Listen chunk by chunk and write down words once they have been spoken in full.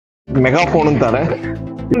ಮೆಗಾಫೋನ್ ಅಂತಾರೆ.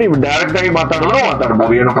 ನೀವು ಡೈರೆಕ್ಟ್ ಆಗಿ ಮಾತಾಡಿದ್ರು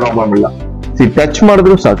ಮಾತಾಡ್ಬೋದು, ಏನೋ ಪ್ರಾಬ್ಲಮ್ ಇಲ್ಲ. ಟಚ್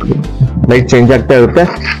ಮಾಡಿದ್ರು ಸಾಕು, ಲೈಟ್ ಚೇಂಜ್ ಆಗ್ತಾ ಇರುತ್ತೆ.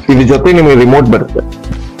 ಇದ್ರ ಜೊತೆ ನಿಮಗೆ ರಿಮೋಟ್ ಬರುತ್ತೆ.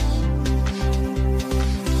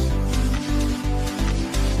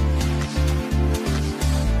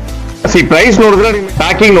 ಪ್ರೈಸ್ ನೋಡಿದ್ರೆ ನಿಮ್ಗೆ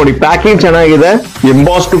ಪ್ಯಾಕಿಂಗ್ ನೋಡಿ, ಪ್ಯಾಕಿಂಗ್ ಚೆನ್ನಾಗಿದೆ.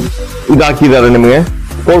 ಎಂಬಾಸ್ಡ್ ಇದು ಹಾಕಿದ್ದಾರೆ, ನಿಮಗೆ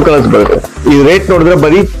 4 ಕಲರ್ಸ್ ಬರುತ್ತೆ. ಈ ರೇಟ್ ನೋಡಿದ್ರೆ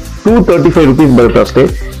ಬರೀ 235 rupees ಬರುತ್ತೆ ಅಷ್ಟೇ,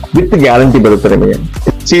 ವಿತ್ ಗ್ಯಾರಂಟಿ ಬರುತ್ತೆ ನಿಮಗೆ.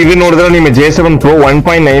 ಇದು ನೋಡಿದ್ರೆ ನಿಮಗೆ J7 Pro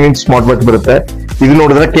 1.9 inch smart watch ಬರುತ್ತೆ. ಇದು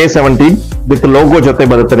ನೋಡಿದ್ರೆ K17 ವಿತ್ ಲೋಗೋ ಜೊತೆ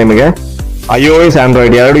ಬರುತ್ತೆ ನಿಮಗೆ. iOS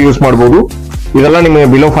ಆಂಡ್ರಾಯ್ಡ್ ಎರಡು ಯೂಸ್ ಮಾಡಬಹುದು. ಇದೆಲ್ಲ ನಿಮಗೆ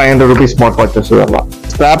ಬಿಲೋ 500 rupees ಸ್ಮಾರ್ಟ್ ವಾಚಸ್ ಇದೆಲ್ಲ.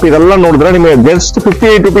 ಸ್ಟ್ರಾಪ್ ಇದೆಲ್ಲ ನೋಡಿದ್ರೆ ನಿಮಗೆ ಜಸ್ಟ್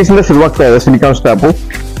 58 rupees ಇಂದ ಶುರುವಾಗ್ತಾ ಇದೆ ಸಿಲಿಕಾನ್ ಸ್ಟ್ರಾಪ್.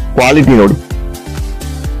 ಕ್ವಾಲಿಟಿ ನೋಡಿ.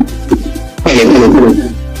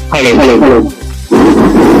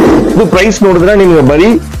 ಇದು ಪ್ರೈಸ್ ನೋಡಿದ್ರೆ ನಿಮಗೆ ಬರೀ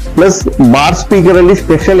ಪ್ಲಸ್ ಬಾರ್ ಸ್ಪೀಕರ್ ಅಲ್ಲಿ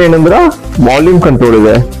ಸ್ಪೆಷಲ್ ಏನಂದ್ರೆ ವಾಲ್ಯೂಮ್ ಕಂಟ್ರೋಲ್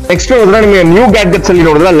ಇದೆ. ನೆಕ್ಸ್ಟ್ ನೋಡಿದ್ರೆ ನಿಮಗೆ ನ್ಯೂ ಗ್ಯಾಡ್ಜೆಟ್ಸ್ ಅಲ್ಲಿ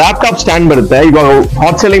ನೋಡಿದ್ರೆ ಲ್ಯಾಪ್ಟಾಪ್ ಸ್ಟ್ಯಾಂಡ್ ಬರುತ್ತೆ. ಇವಾಗ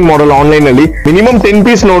ಹಾಟ್ ಸೆಲ್ಲಿಂಗ್ ಮಾಡಲ್ ಆನ್ಲೈನ್ ಅಲ್ಲಿ ಮಿನಿಮಮ್ 10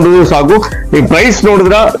 ಪೀಸ್ ನೋಡಿದ್ರು ಸಾಕು. ನೀವು ಪ್ರೈಸ್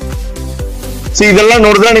ನೋಡಿದ್ರೆ ಇದೆಲ್ಲ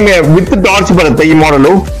ನೋಡಿದ್ರೆ ನಿಮಗೆ ವಿತ್ ಟಾರ್ಚ್ ಬರುತ್ತೆ ಈ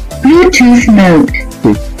ಮಾಡಲು.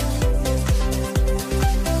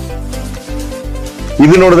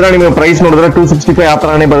 ಇದು ನೋಡಿದ್ರೆ ನಿಮಗೆ ಪ್ರೈಸ್ ನೋಡಿದ್ರೆ 265 ಆ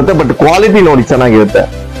ತರಾನೇ ಬರುತ್ತೆ. ಬಟ್ ಕ್ವಾಲಿಟಿ ನೋಡಿ ಚೆನ್ನಾಗಿರುತ್ತೆ,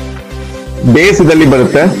 ಬೇಸ್ ಇದಲ್ಲಿ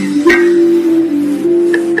ಬರುತ್ತೆ.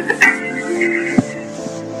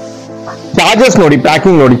 ಚಾರ್ಜಸ್ ನೋಡಿ,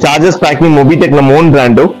 ಪ್ಯಾಕಿಂಗ್ ನೋಡಿ, ಚಾರ್ಜಸ್ ಪ್ಯಾಕಿಂಗ್ ಮೊಬಿಟೆಕ್ ನಮ್ಮ ಓನ್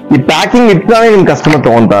ಬ್ರ್ಯಾಂಡ್. ಈ ಪ್ಯಾಕಿಂಗ್ ಇಟ್ಟಾನೆ ನಿಮ್ ಕಸ್ಟಮರ್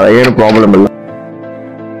ತಗೊಂತಾರೆ, ಏನು ಪ್ರಾಬ್ಲಮ್ ಇಲ್ಲ.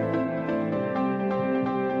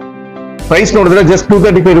 ಪ್ರೈಸ್ ನೋಡಿದ್ರೆ ಜಸ್ಟ್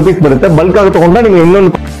 235 rupees ಬರುತ್ತೆ. ಬಲ್ಕ್ ಆಗಿ ತಗೊಂಡ್ರೆ ನಿಮ್ಗೆ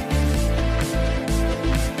ಇನ್ನೊಂದು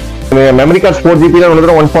ಮೆಮರಿ ಕಾರ್ಡ್ 4GB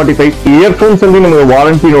ನೋಡಿದ್ರೆ 145. ಇಯರ್ಫೋನ್ಸ್ ಅಲ್ಲಿ ನಿಮಗೆ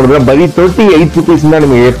ವಾರಂಟಿ ನೋಡಿದ್ರೆ ಬರೀ 38 rupees ಇಂದ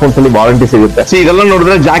ನಿಮಗೆ ಇಯರ್ಫೋನ್ಸ್ ಅಲ್ಲಿ ವಾರಂಟಿ ಸಿಗುತ್ತೆ. ಇದೆಲ್ಲ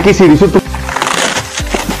ನೋಡಿದ್ರೆ ಜಾಕಿ ಸೀರೀಸ್.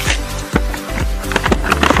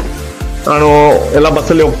 ನಾನು ಎಲ್ಲ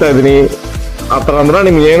ಬಸ್ಸಲ್ಲಿ ಹೋಗ್ತಾ ಇದ್ದೀನಿ ಆತರ ಅಂದ್ರೆ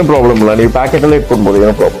ನಿಮ್ಗೆ ಏನು ಪ್ರಾಬ್ಲಮ್ ಇಲ್ಲ, ನೀವು ಪ್ಯಾಕೆಟ್ ಅಲ್ಲಿ ಇಟ್ಕೊಳ್ಬಹುದು,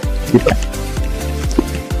 ಏನೋ ಪ್ರಾಬ್ಲಮ್.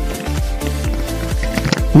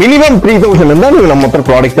 ಮಿನಿಮಮ್ 3000 ಇಂದ ನೀವು ನಮ್ಮ ಹತ್ರ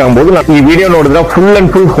ಪ್ರಾಡಕ್ಟ್ ತಗೊಬಹುದು. ಈ ವಿಡಿಯೋ ನೋಡಿದ್ರೆ ಫುಲ್ ಅಂಡ್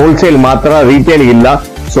ಫುಲ್ ಹೋಲ್ಸೇಲ್ ಮಾತ್ರ, ರಿಟೇಲ್ ಇಲ್ಲ.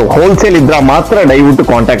 ಸೊ ಹೋಲ್ಸೇಲ್ ಇದ್ರ ಮಾತ್ರ ದಯವಿಟ್ಟು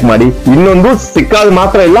ಕಾಂಟ್ಯಾಕ್ಟ್ ಮಾಡಿ. ಇನ್ನೊಂದು ಸಿಕ್ಕಾದ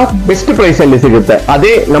ಮಾತ್ರ ಇಲ್ಲ, ಬೆಸ್ಟ್ ಪ್ರೈಸ್ ಅಲ್ಲಿ ಸಿಗುತ್ತೆ.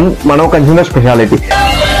 ಅದೇ ನಮ್ ಮನೋಕಂಚಿನ ಸ್ಪೆಷಾಲಿಟಿ.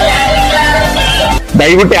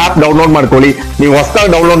 ದಯವಿಟ್ಟು ಆಪ್ ಡೌನ್ಲೋಡ್ ಮಾಡ್ಕೊಳ್ಳಿ. ನೀವು ಹೊಸದಾಗಿ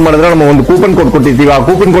ಡೌನ್ಲೋಡ್ ಮಾಡಿದ್ರೆ ನಮ್ಮ ಒಂದು ಕೂಪನ್ ಕೋಡ್ ಕೊಟ್ಟಿರ್ತೀವಿ. ಆ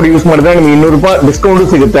ಕೂಪನ್ ಕೋಡ್ ಯೂಸ್ ಮಾಡಿದ್ರೆ ನಿಮ್ಗೆ 200 ರೂಪಾಯಿ ಡಿಸ್ಕೌಂಟ್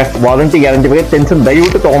ಸಿಗುತ್ತೆ. ವಾರಂಟಿ ಗ್ಯಾರಂಟಿ ಬಗ್ಗೆ ಟೆನ್ಷನ್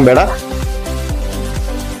ದಯವಿಟ್ಟು ತಗೊಂಬೇಡ.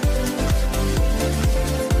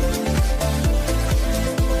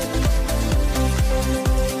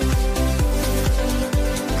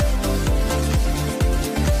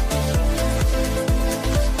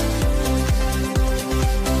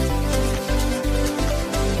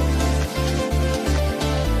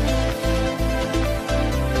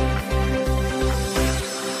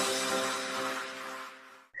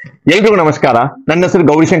 ಎಲ್ರಿಗೂ ನಮಸ್ಕಾರ. ನನ್ನ ಹೆಸರು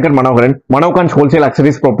ಗೌರಿಶಂಕರ್ ಮನೋಹರನ್, ಮನೋಕಾಂಚ್ ಹೋಲ್ಸೇಲ್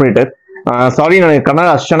ಅಕ್ಸರೀಸ್ ಪ್ರೊಪರೇಟರ್. ಸಾರಿ, ನನಗೆ ಕನ್ನಡ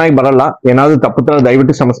ಅಷ್ಟು ಚೆನ್ನಾಗಿ ಬರಲ್ಲ, ಏನಾದ್ರು ತಪ್ಪುತ್ತರ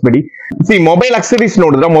ದಯವಿಟ್ಟು ಕ್ಷಮಿಸಬೇಡಿ. ಮೊಬೈಲ್ ಅಕ್ಸರೀಸ್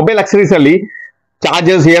ನೋಡಿದ್ರೆ ಮೊಬೈಲ್ ಅಕ್ಸರೀಸ್ ಅಲ್ಲಿ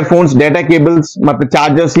ಚಾರ್ಜರ್ಸ್, ಇಯರ್ಫೋನ್ಸ್, ಡೇಟಾ ಕೇಬಲ್ಸ್ ಮತ್ತೆ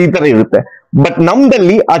ಚಾರ್ಜರ್ಸ್ ಈ ತರ ಇರುತ್ತೆ. ಬಟ್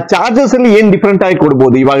ನಮ್ದಲ್ಲಿ ಆ ಚಾರ್ಜರ್ಸ್ ಅಲ್ಲಿ ಏನ್ ಡಿಫ್ರೆಂಟ್ ಆಗಿ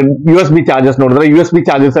ಕೊಡ್ಬೋದು. ಇವಾಗ USB ಚಾರ್ಜರ್ಸ್ ನೋಡಿದ್ರೆ USB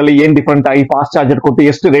ಚಾರ್ಜರ್ಸ್ ಅಲ್ಲಿ ಏನ್ ಡಿಫ್ರೆಂಟ್ ಆಗಿ ಫಾಸ್ಟ್ ಚಾರ್ಜರ್ ಕೊಟ್ಟು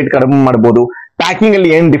ಎಷ್ಟು ರೇಟ್ ಕಡಿಮೆ ಮಾಡಬಹುದು, ಪ್ಯಾಕಿಂಗ್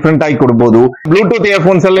ಅಲ್ಲಿ ಏನ್ ಡಿಫ್ರೆಂಟ್ ಆಗಿ ಕೊಡ್ಬೋದು. ಬ್ಲೂಟೂತ್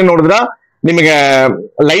ಇಯರ್ಫೋನ್ಸ್ ಅಲ್ಲಿ ನೋಡಿದ್ರೆ ನಿಮಗೆ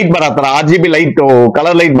light ಬರತ್ತರ, RGB light,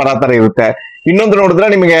 colour light ಬರತ್ತರ ಇರುತ್ತೆ. ಇನ್ನೊಂದು ನೋಡಿದ್ರೆ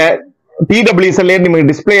ನಿಮಗೆ TWS ಅಲ್ಲಿ ನಿಮಗೆ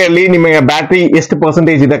ಡಿಸ್ಪ್ಲೇ ಅಲ್ಲಿ ನಿಮಗೆ ಬ್ಯಾಟ್ರಿ ಎಷ್ಟು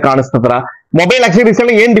ಪರ್ಸೆಂಟೇಜ್ ಇದೆ ಕಾಣಿಸ್ತರ. ಮೊಬೈಲ್ ಅಕ್ಸರೀಸ್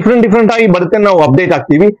ಅಲ್ಲಿ ಏನ್ ಡಿಫ್ರೆಂಟ್ ಆಗಿ ಬರುತ್ತೆ ನಾವು ಅಪ್ಡೇಟ್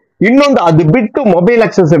ಆಗ್ತೀವಿ. ಇನ್ನೊಂದು ಅದು ಬಿಟ್ಟು ಮೊಬೈಲ್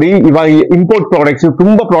ಅಕ್ಸೆಸರಿ ಇವಾಗ ಇಂಪೋರ್ಟ್ ಪ್ರಾಡಕ್ಟ್ಸ್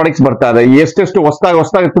ತುಂಬಾ ಪ್ರಾಡಕ್ಟ್ಸ್ ಬರ್ತಾ ಇದೆ. ಎಷ್ಟೆಷ್ಟು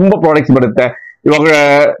ಹೊಸದಾಗಿ ತುಂಬಾ ಪ್ರಾಡಕ್ಟ್ಸ್ ಬರುತ್ತೆ. ಇವಾಗ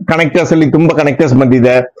ಕನೆಕ್ಟರ್ಸ್ ಅಲ್ಲಿ ತುಂಬಾ ಕನೆಕ್ಟರ್ಸ್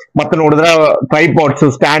ಬಂದಿದೆ. ಮತ್ತೆ ನೋಡಿದ್ರೆ ಟ್ರೈಪಾಡ್ಸ್,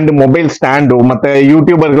 ಸ್ಟ್ಯಾಂಡ್, ಮೊಬೈಲ್ ಸ್ಟ್ಯಾಂಡ್, ಮತ್ತೆ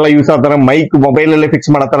ಯೂಟ್ಯೂಬರ್ ಗಳ ಯೂಸ್ ಆಗ್ತಾರ ಮೈಕ್, ಮೊಬೈಲ್ ಅಲ್ಲಿ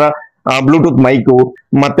ಫಿಕ್ಸ್ ಮಾಡತ್ತಾರ ಬ್ಲೂಟೂತ್ ಮೈಕ್,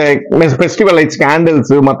 ಮತ್ತೆ ಫೆಸ್ಟಿವಲ್ ಲೈಟ್ಸ್,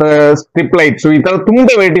 ಕ್ಯಾಂಡಲ್ಸ್, ಮತ್ತೆ ಸ್ಟ್ರಿಪ್ ಲೈಟ್ಸ್, ಈ ತರ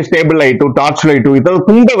ತುಂಬಾ varieties, table light, torch light, ಈ ತರ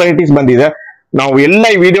ತುಂಬಾ ವೆರೈಟೀಸ್ ಬಂದಿದೆ. ನಾವು ಎಲ್ಲ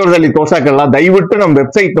ಈ ವಿಡಿಯೋಸ್ ಅಲ್ಲಿ ತೋರ್ಸಕ್ಕಲ್ಲ. ದಯವಿಟ್ಟು ನಮ್ಮ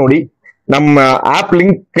ವೆಬ್ಸೈಟ್ ನೋಡಿ, ನಮ್ಮ ಆಪ್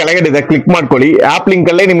ಲಿಂಕ್ ಕೆಳಗಡೆ ಇದೆ, ಕ್ಲಿಕ್ ಮಾಡ್ಕೊಳ್ಳಿ. ಆಪ್ ಲಿಂಕ್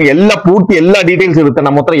ಅಲ್ಲೇ ನಿಮ್ಗೆ ಎಲ್ಲ ಪೂರ್ತಿ ಎಲ್ಲ ಡೀಟೇಲ್ಸ್ ಇರುತ್ತೆ.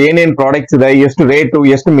 ನಮ್ಮ ಹತ್ರ ಏನೇನ್ ಪ್ರಾಡಕ್ಟ್ಸ್ ಇದೆ, ಎಷ್ಟು ರೇಟು,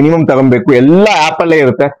 ಎಷ್ಟು ಮಿನಿಮಮ್ ತಗೊಬೇಕು, ಎಲ್ಲ ಆಪ್ ಅಲ್ಲೇ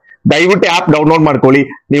ಇರುತ್ತೆ. ದಯವಿಟ್ಟು ಆಪ್ ಡೌನ್ಲೋಡ್ ಮಾಡ್ಕೊಳ್ಳಿ.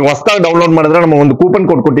 ನೀವು ಹೊಸದಾಗಿ ಡೌನ್ಲೋಡ್ ಮಾಡಿದ್ರೆ ನಮ್ಮ ಒಂದು ಕೂಪನ್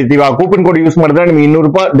ಕೋಡ್ ಕೊಟ್ಟಿರ್ತೀವಿ. ಆ ಕೂಪನ್ ಕೋಡ್ ಯೂಸ್ ಮಾಡಿದ್ರೆ ನಿಮ್ಗೆ 200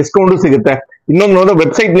 ರೂಪಾಯಿ ಡಿಸ್ಕೌಂಟ್ ಸಿಗುತ್ತೆ. ಇನ್ನೊಂದು ನೋಡಿದ್ರೆ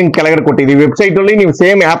ವೆಬ್ಸೈಟ್ ಲಿಂಕ್ ಕೆಳಗಡೆ ಕೊಟ್ಟಿದ್ದೀವಿ. ವೆಬ್ಸೈಟ್ ಅಲ್ಲಿ ನೀವು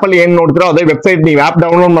ಸೇಮ್ ಆಪ್ ಅಲ್ಲಿ ಏನ್ ನೋಡ್ತೀರೋ ಅದೇ ವೆಬ್ಸೈಟ್. ನೀವು ಆಪ್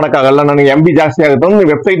ಡೌನ್ಲೋಡ್ ಮಾಡಕ್ಕಾಗಲ್ಲ, ನನಗೆ MB ಜಾಸ್ತಿ ಆಗುತ್ತೆ ಅಂದ್ರೆ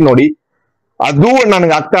ನೀವು ವೆಬ್ಸೈಟ್ ನೋಡಿ. ಅದು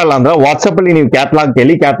ನನಗೆ ಆಗ್ತಾ ಇಲ್ಲ ಅಂದ್ರೆ ವಾಟ್ಸ್ಆಪ್ ಅಲ್ಲಿ ನೀವು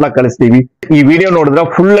ಕ್ಯಾಟ್ಲಾಗ್ ಕಳಿಸ್ತೀವಿ. ಈ ವಿಡಿಯೋ ನೋಡಿದ್ರೆ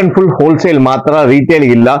ಫುಲ್ ಅಂಡ್ ಫುಲ್ ಹೋಲ್ಸೇಲ್ ಮಾತ್ರ, ರಿಟೇಲ್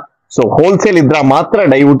ಇಲ್ಲ. ಸೊ ಹೋಲ್ಸೇಲ್ ಇದ್ರ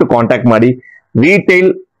ಮಾತ್ರ ದಯವಿಟ್ಟು ಕಾಂಟ್ಯಾಕ್ಟ್ ಮಾಡಿ. ರಿಟೇಲ್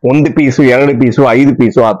 1 ಪೀಸು, 2 ಪೀಸು, 5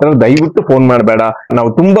 ಪೀಸು ಆತರ ದಯವಿಟ್ಟು ಫೋನ್ ಮಾಡಬೇಡ. ನಾವು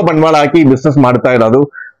ತುಂಬಾ ಬಂಡವಾಳ ಹಾಕಿ ಬಿಸ್ನೆಸ್ ಮಾಡ್ತಾ ಇರೋದು.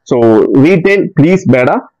 ಸೊ ರಿಟೇಲ್ ಪ್ಲೀಸ್ ಬೇಡ.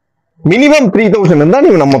 ಮಿನಿಮಮ್ 3000 ಇಂದ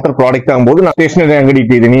ನೀವು ನಮ್ಮ ಹತ್ರ ಪ್ರಾಡಕ್ಟ್ ತಗೊಬಹುದು. ನಾನು ಸ್ಟೇಷನರಿ ಅಂಗಡಿ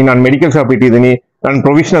ಇಟ್ಟಿದ್ದೀನಿ, ನಾನು ಮೆಡಿಕಲ್ ಶಾಪ್ ಇಟ್ಟಿದ್ದೀನಿ, ನಾನು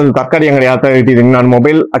ಪ್ರೊವಿಷನಲ್ ತರಕಾರಿ ಅಂಗಡಿ ಆ ತರ ಇಟ್ಟಿದ್ದೀನಿ, ನಾನು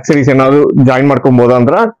ಮೊಬೈಲ್ ಅಕ್ಸರೀಸ್ ಏನಾದ್ರು ಜಾಯಿನ್ ಮಾಡ್ಕೊಬಹುದು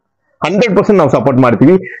ಅಂದ್ರೆ 100% ನಾವು ಸಪೋರ್ಟ್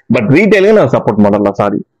ಮಾಡ್ತೀವಿ. ಬಟ್ ರಿಟೇಲ್ಗೆ ನಾವು ಸಪೋರ್ಟ್ ಮಾಡಲ್ಲ,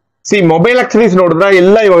 ಸಾರಿ. ಸಿ ಮೊಬೈಲ್ ಆಕ್ಸರೀಸ್ ನೋಡಿದ್ರ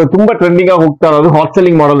ಎಲ್ಲ ಇವಾಗ ತುಂಬಾ ಟ್ರೆಂಡಿಂಗ್ ಆಗಿ ಹೋಗ್ತಾ ಇರೋದು ಹಾಟ್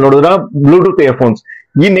ಸೆಲ್ಲಿಂಗ್ ಮಾಡಲ್ ನೋಡಿದ್ರ ಬ್ಲೂಟೂತ್ ಇಯರ್ಫೋನ್ಸ್.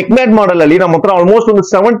 ಈ ನೆಕ್ ಬ್ಯಾಂಡ್ ಮಾಡಲ್ ಅಲ್ಲಿ ನಮ್ಮ ಹತ್ರ ಆಲ್ಮೋಸ್ಟ್ ಒಂದು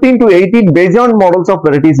 17 to 18 ಬೇಜಾನ್ ಮಾಡಲ್ಸ್ ಆಫ್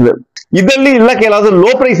ವೆರೈಟೀಸ್ ಇದೆ. ಇದರಲ್ಲಿ ಇಲ್ಲ ಕೆಲವು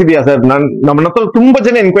ಲೋ ಪ್ರೈಸ್ ಇದೆಯಾ ಸರ್? ನಮ್ಮ ಹತ್ರ ತುಂಬಾ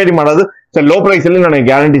ಜನ ಎನ್ಕ್ವೈರಿ ಮಾಡೋದು ಸರ್ ಲೋ ಪ್ರೈಸ್ ಅಲ್ಲಿ ನನಗೆ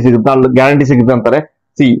ಗ್ಯಾರಂಟಿ ಸಿಗುತ್ತೆ ಅಂತಾರೆ.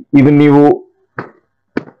 ಸಿ ಇದು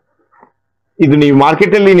ನೀವು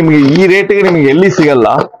ಮಾರ್ಕೆಟ್ ಅಲ್ಲಿ ನಿಮಗೆ ಈ ರೇಟ್ಗೆ ನಿಮಗೆ ಎಲ್ಲಿ ಸಿಗಲ್ಲ.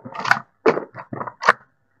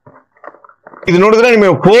 ಇದು ನೋಡಿದ್ರೆ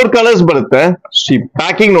ನಿಮಗೆ 4 ಕಲರ್ಸ್ ಬರುತ್ತೆ.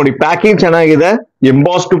 ಪ್ಯಾಕಿಂಗ್ ನೋಡಿ, ಪ್ಯಾಕಿಂಗ್ ಚೆನ್ನಾಗಿದೆ,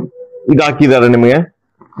 ಎಂಬಾಸ್ಡ್ ಇದು ಹಾಕಿದ್ದಾರೆ ನಿಮಗೆ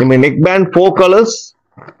ನೆಕ್ ಬ್ಯಾಂಡ್ 4 ಕಲರ್ಸ್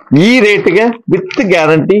ಈ ರೇಟ್ಗೆ ವಿತ್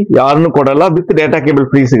ಗ್ಯಾರಂಟಿ, ಯಾರನ್ನು ಕೊಡಲ್ಲ, ವಿತ್ ಡೇಟಾ ಕೇಬಲ್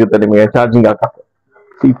ಫ್ರೀ ಸಿಗುತ್ತೆ ನಿಮಗೆ ಚಾರ್ಜಿಂಗ್ ಹಾಕಕ್ಕೆ.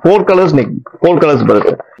 ಈ 4 ಕಲರ್ಸ್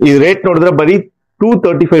ಬರುತ್ತೆ. ಈ ರೇಟ್ ನೋಡಿದ್ರೆ ಬರೀ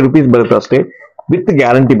 235 rupees ಬರುತ್ತೆ ಅಷ್ಟೇ, ವಿತ್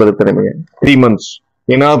ಗ್ಯಾರಂಟಿ ಬರುತ್ತೆ ನಿಮಗೆ 3 months.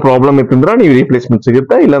 ಏನಾದ್ರು ಪ್ರಾಬ್ಲಮ್ ಇತ್ತಂದ್ರೆ ನೀವು ರೀಪ್ಲೇಸ್ಮೆಂಟ್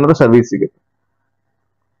ಸಿಗುತ್ತೆ, ಇಲ್ಲಾಂದ್ರೆ ಸರ್ವಿಸ್ ಸಿಗುತ್ತೆ.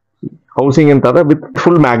 ಹೌಸಿಂಗ್ ಅಂತಾರೆ ವಿತ್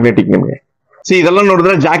ಫುಲ್ ಮ್ಯಾಗ್ನೆಟಿಕ್ ನಿಮಗೆ. ಇದೆಲ್ಲ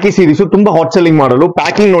ನೋಡಿದ್ರೆ ಜಾಕಿ ಸೀರೀಸ್ ತುಂಬಾ ಹಾಟ್ ಸೆಲ್ಲಿಂಗ್ ಮಾಡಲು.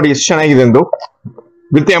 ಪ್ಯಾಕಿಂಗ್ ನೋಡಿ ಎಷ್ಟು ಚೆನ್ನಾಗಿದೆ ಎಂದು,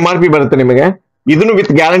 ವಿತ್ MRP ಬರುತ್ತೆ ನಿಮಗೆ, ಇದನ್ನು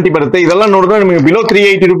ವಿತ್ ಗ್ಯಾರಂಟಿ ಬರುತ್ತೆ. ಇದೆಲ್ಲ ನೋಡಿದ್ರೆ ನಿಮಗೆ ಬಿಲೋ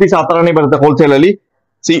 380 rupees ಆ ತರಾನೇ ಬರುತ್ತೆ ಹೋಲ್ಸೇಲ್ ಅಲ್ಲಿ.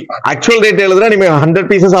 ಆಕ್ಚುಯಲ್ ರೇಟ್ ಹೇಳಿದ್ರೆ ನಿಮಗೆ 100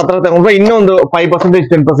 pieces ಆ ತರ ತಗೊಂಡ್ರೆ ಇನ್ನೂ ಒಂದು 5%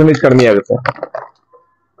 10% ಕಡಿಮೆ ಆಗುತ್ತೆ.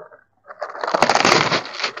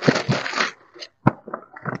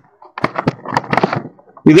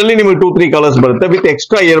 ಇದರಲ್ಲಿ ನಿಮಗೆ 2-3 ಕಲರ್ಸ್ ಬರುತ್ತೆ ವಿತ್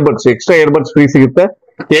ಎಕ್ಸ್ಟ್ರಾ ಇಯರ್ಬಡ್ಸ್ ಫ್ರೀ ಸಿಗುತ್ತೆ.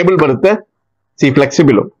 ಕೇಬಲ್ ಬರುತ್ತೆ.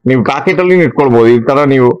 ಫ್ಲೆಕ್ಸಿಬಲ್, ನೀವು ಪ್ಯಾಕೆಟ್ ಅಲ್ಲಿ ಇಟ್ಕೊಳ್ಬಹುದು. ಈ ತರ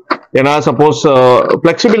ನೀವು ಏನಾದ್ರು ಸಪೋಸ್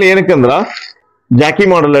ಫ್ಲೆಕ್ಸಿಬಲ್ ಏನಕ್ಕೆ ಅಂದ್ರ, ಜಾಕಿ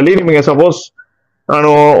ಮಾಡಲ್ ಅಲ್ಲಿ ನಿಮಗೆ ಸಪೋಸ್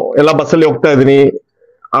ನಾನು ಎಲ್ಲ ಬಸ್ಸಲ್ಲಿ ಹೋಗ್ತಾ ಇದೀನಿ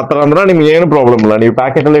ಆ ತರ ಅಂದ್ರೆ ನಿಮ್ಗೆ ಏನು ಪ್ರಾಬ್ಲಮ್ ಇಲ್ಲ, ನೀವು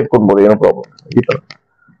ಪ್ಯಾಕೆಟ್ ಅಲ್ಲಿ ಇಟ್ಕೊಳ್ಬಹುದು, ಏನು ಪ್ರಾಬ್ಲಮ್. ಈ ತರ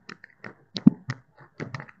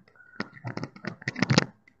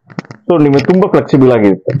ನಿಮಗೆ ತುಂಬಾ ಫ್ಲೆಕ್ಸಿಬಲ್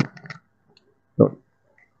ಆಗಿರುತ್ತೆ.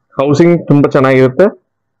 ಹೌಸಿಂಗ್ ತುಂಬಾ ಚೆನ್ನಾಗಿರುತ್ತೆ.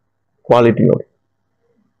 ಕ್ವಾಲಿಟಿ ನೋಡಿ.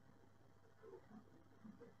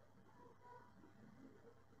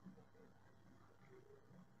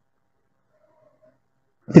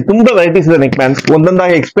 ತುಂಬಾ ವೆರೈಟೀಸ್ ಇದೆ ನೆಕ್ ಬ್ಯಾಂಡ್ಸ್.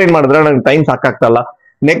 ಒಂದೊಂದಾಗಿ ಎಕ್ಸ್ಪ್ಲೈನ್ ಮಾಡಿದ್ರೆ ನನಗೆ ಟೈಮ್ ಸಾಕಾಗ್ತಲ್ಲ.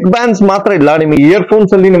 ನೆಕ್ ಬ್ಯಾಂಡ್ಸ್ ಮಾತ್ರ ಇಲ್ಲ, ನಿಮಗೆ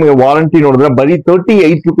ಇಯರ್ಫೋನ್ಸ್ ಅಲ್ಲಿ ನಿಮಗೆ ವಾರಂಟಿ ನೋಡಿದ್ರೆ ಬರೀ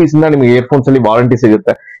 38 rupees ಇಂದ ನಿಮಗೆ ಇಯರ್ಫೋನ್ಸ್ ಅಲ್ಲಿ ವಾರಂಟಿ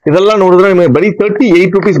ಸಿಗುತ್ತೆ. ಇದೆಲ್ಲ ನೋಡಿದ್ರೆ ನಿಮಗೆ ಬರೀ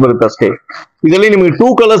 38 rupees ಬರುತ್ತೆ ಅಷ್ಟೇ. ಇದರಲ್ಲಿ ನಿಮಗೆ 2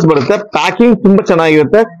 ಕಲರ್ಸ್ ಬರುತ್ತೆ. ಪ್ಯಾಕಿಂಗ್ ತುಂಬಾ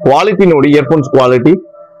ಚೆನ್ನಾಗಿರುತ್ತೆ. ಕ್ವಾಲಿಟಿ ನೋಡಿ, ಇಯರ್ಫೋನ್ಸ್ ಕ್ವಾಲಿಟಿ.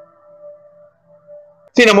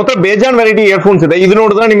 ನಮ್ಮ ಹತ್ರ ಬೇಜಾನ್ ವೆರೈಟಿ ಇಯರ್ಫೋನ್ಸ್ ಇದೆ. ಇದು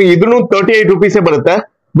ನೋಡಿದ್ರೆ ನಿಮಗೆ ಇದನ್ನು 38 rupees ಬರುತ್ತೆ,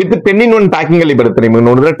 ವಿತ್ 10-in-1 ಪ್ಯಾಕಿಂಗ್ ಅಲ್ಲಿ ಬರುತ್ತೆ. ನಿಮಗೆ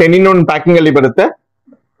ನೋಡಿದ್ರೆ 10-in-1 ಪ್ಯಾಕಿಂಗ್ ಅಲ್ಲಿ ಬರುತ್ತೆ.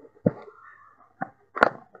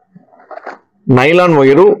 ನೈಲಾನ್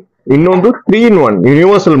ವೈರು, ಇನ್ನೊಂದು 3-in-1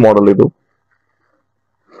 ಯೂನಿವರ್ಸಲ್ ಮಾಡೆಲ್. ಇದು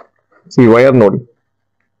ವೈರ್ ನೋಡಿ,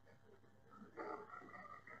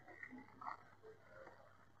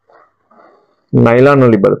 ನೈಲಾನ್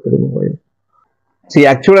ಅಲ್ಲಿ ಬರುತ್ತೆ ವೈರ್.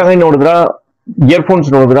 ಆಕ್ಚುಲ್ ಆಗಿ ನೋಡಿದ್ರ ಇಯರ್ಫೋನ್ಸ್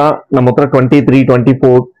ನೋಡಿದ್ರ ನಮ್ಮ ಹತ್ರ 23,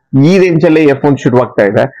 24 ಈ ರೇಂಜ್ ಅಲ್ಲೇ ಇಯರ್ಫೋನ್ಸ್ ಶುರುವಾಗ್ತಾ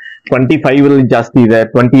ಇದೆ. 25 ಅಲ್ಲಿ ಜಾಸ್ತಿ ಇದೆ,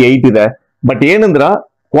 28 ಇದೆ. ಬಟ್ ಏನಂದ್ರ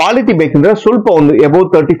ಕ್ವಾಲಿಟಿ ಬೇಕಂದ್ರೆ ಸ್ವಲ್ಪ ಒಂದು ಅಬೌವ್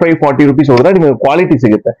 35-40 rupees ಹೋದ್ರೆ ನಿಮಗೆ ಕ್ವಾಲಿಟಿ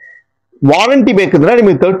ಸಿಗುತ್ತೆ. ವಾರಂಟಿ ಬೇಕಂದ್ರೆ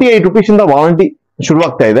ನಿಮಗೆ 38 rupees ಇಂದ ವಾರಂಟಿ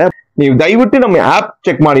ಶುರುವಾಗ್ತಾ ಇದೆ. ನೀವು ದಯವಿಟ್ಟು ನಮ್ಮ ಆಪ್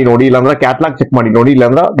ಚೆಕ್ ಮಾಡಿ ನೋಡಿ, ಇಲ್ಲಾಂದ್ರೆ ಕ್ಯಾಟ್ಲಾಗ್ ಚೆಕ್ ಮಾಡಿ ನೋಡಿ,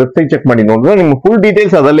 ಇಲ್ಲಾಂದ್ರೆ ವೆಬ್ಸೈಟ್ ಚೆಕ್ ಮಾಡಿ ನೋಡಿದ್ರೆ ನಿಮ್ಗೆ ಫುಲ್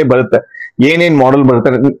ಡೀಟೇಲ್ಸ್ ಅದಲ್ಲೇ ಬರುತ್ತೆ. ಏನೇನ್ ಮಾಡೆಲ್ ಬರುತ್ತೆ.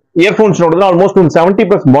 ಇಯರ್ಫೋನ್ಸ್ ನೋಡಿದ್ರೆ ಆಲ್ಮೋಸ್ಟ್ ಒಂದು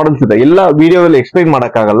 70+ ಮಾಡೆಲ್ಸ್ ಇದೆ. ಎಲ್ಲ ವಿಡಿಯೋದಲ್ಲಿ ಎಕ್ಸ್ಪ್ಲೈನ್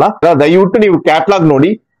ಮಾಡಕ್ಕಾಗಲ್ಲ. ದಯವಿಟ್ಟು ನೀವು ಕ್ಯಾಟ್ಲಾಗ್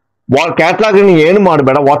ನೋಡಿ. ಕ್ಯಾಟ್ಲಾಗ್ ನೀವು ಏನು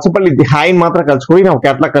ಮಾಡಬೇಡ, ವಾಟ್ಸ್ಆಪ್ ಅಲ್ಲಿ ಹಾಯ್ ಮಾತ್ರ ಕಳ್ಸ್ಕೊಡಿ, ನಾವು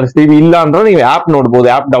ಕ್ಯಾಟ್ಲಾಗ್ ಕಳಿಸ್ತೀವಿ. ಇಲ್ಲ ಅಂದ್ರೆ ನೀವು ಆಪ್ ನೋಡ್ಬೋದು,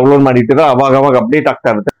 ಆಪ್ ಡೌನ್ಲೋಡ್ ಮಾಡಿಟ್ಟಿದ್ರೆ ಅವಾಗ ಅಪ್ಡೇಟ್ ಆಗ್ತಾ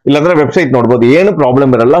ಇರುತ್ತೆ. ಇಲ್ಲಾಂದ್ರೆ ವೆಬ್ಸೈಟ್ ನೋಡ್ಬೋದು, ಏನು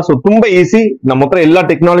ಪ್ರಾಬ್ಲಮ್ ಇರಲ್ಲ. ತುಂಬಾ ಈಸಿ. ನಮ್ಮ ಹತ್ರ ಎಲ್ಲ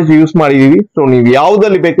ಟೆಕ್ನಾಲಜಿ ಯೂಸ್ ಮಾಡಿದೀವಿ. ನೀವು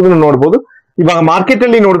ಯಾವ್ದಲ್ಲಿ ಬೇಕಿದ್ರು ನೋಡ್ಬೋದು. ಇವಾಗ ಮಾರ್ಕೆಟ್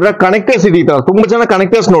ಅಲ್ಲಿ ನೋಡಿದ್ರೆ ಕನೆಕ್ಟರ್ಸ್ ಇದೀತ, ತುಂಬಾ ಜನ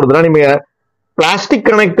ಕನೆಕ್ಟರ್ಸ್ ನೋಡಿದ್ರೆ ನಿಮಗೆ ಪ್ಲಾಸ್ಟಿಕ್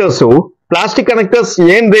ಕನೆಕ್ಟರ್ಸ್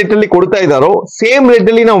ಏನ್ ರೇಟ್ ಅಲ್ಲಿ ಕೊಡ್ತಾ ಇದಾರೋ ಸೇಮ್ ರೇಟ್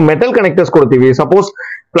ಅಲ್ಲಿ ನಾವು ಮೆಟಲ್ ಕನೆಕ್ಟರ್ಸ್ ಕೊಡ್ತೀವಿ. ಸಪೋಸ್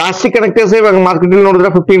ಪ್ಲಾಸ್ಟಿಕ್ ಕನೆಕ್ಟರ್ಸ್ ಇವಾಗ ಮಾರ್ಕೆಟ್ ಅಲ್ಲಿ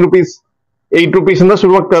ನೋಡಿದ್ರೆ 15 rupees 8 rupees ಇಂದ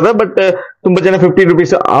ಶುರುವಾಗ್ತಾ ಇದೆ. ಬಟ್ ತುಂಬಾ ಜನ 15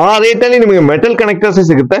 rupees ಆ ರೇಟ್ ಅಲ್ಲಿ ನಿಮಗೆ ಮೆಟಲ್ ಕನೆಕ್ಟರ್ಸ್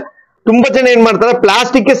ಸಿಗುತ್ತೆ. ತುಂಬಾ ಜನ ಏನ್ ಮಾಡ್ತಾರೆ,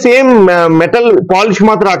 ಪ್ಲಾಸ್ಟಿಕ್ ಗೆ ಸೇಮ್ ಮೆಟಲ್ ಪಾಲಿಶ್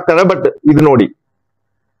ಮಾತ್ರ ಹಾಕ್ತಾರೆ. ಬಟ್ ಇದು ನೋಡಿ,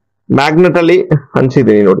 ಮ್ಯಾಗ್ನೆಟ್ ಅಲ್ಲಿ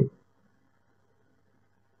ಹಂಚಿದೀನಿ ನೋಡಿ,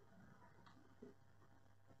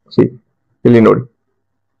 ಇಲ್ಲಿ ನೋಡಿ,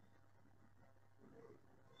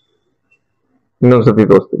 ಇನ್ನೊಂದ್ಸತಿ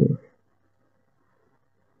ತೋರಿಸ್ತೀನಿ.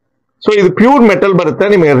 ಇದು ಪ್ಯೂರ್ ಮೆಟಲ್ ಬರುತ್ತೆ.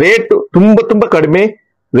 ನಿಮಗೆ ರೇಟ್ ತುಂಬಾ ಕಡಿಮೆ.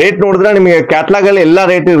 ರೇಟ್ ನೋಡಿದ್ರೆ ನಿಮಗೆ ಕ್ಯಾಟ್ಲಾಗ್ ಅಲ್ಲಿ ಎಲ್ಲಾ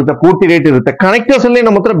ರೇಟ್ ಇರುತ್ತೆ, ಪೂರ್ತಿ ರೇಟ್ ಇರುತ್ತೆ. ಕನೆಕ್ಟರ್ಸ್ ಅಲ್ಲಿ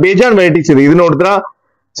ನಮ್ಮ ಹತ್ರ ಬೇಜಾನ್ ವೆರೈಟೀಸ್ ಇದೆ. ಇದು ನೋಡಿದ್ರ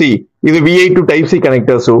ಇದು V8 to Type-C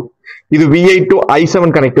ಕನೆಕ್ಟರ್ಸ್, ಇದು V8 to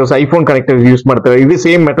i7 connectors, iPhone connectors use ಮಾಡ್ತಾರೆ. ಇದು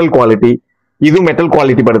ಸೇಮ್ ಮೆಟಲ್ ಕ್ವಾಲಿಟಿ, ಇದು ಮೆಟಲ್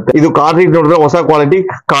ಕ್ವಾಲಿಟಿ ಬರುತ್ತೆ. ಇದು ಕಾರ್ ರೀಡ್ ನೋಡಿದ್ರೆ ಹೊಸ ಕ್ವಾಲಿಟಿ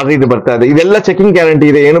ಕಾರ್ ರೀಡ್ ಬರ್ತಾ ಇದೆ. ಇದೆಲ್ಲ ಚೆಕಿಂಗ್ ಗ್ಯಾರಂಟಿ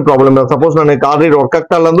ಇದೆ, ಏನು ಪ್ರಾಬ್ಲಮ್ ಇಲ್ಲ. ಸಪೋಸ್ ನನಗೆ ಕಾರ್ ರೀಡ್ ವರ್ಕ್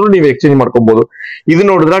ಆಗ್ತಾ ಇಲ್ಲ ಅಂದ್ರೂ ನೀವು ಎಕ್ಸ್ಚೇಂಜ್ ಮಾಡ್ಕೊಬಹುದು. ಇದು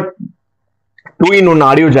ನೋಡಿದ್ರೆ 2-in-1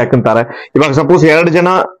 ಆಡಿಯೋ ಜಾಕ್ ಅಂತಾರೆ. ಇವಾಗ ಸಪೋಸ್ 2 ಜನ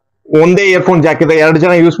ಒಂದೇ ಇಯರ್ಫೋನ್ ಜಾಕ್ ಇದೆ, 2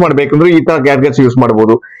 ಜನ ಯೂಸ್ ಮಾಡ್ಬೇಕಂದ್ರೆ ಈ ತರ ಗ್ಯಾಡ್ಗೆಟ್ಸ್ ಯೂಸ್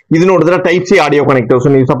ಮಾಡಬಹುದು. ಇದು ನೋಡಿದ್ರೆ Type-C ಆಡಿಯೋ ಕನೆಕ್ಟರ್ಸ್.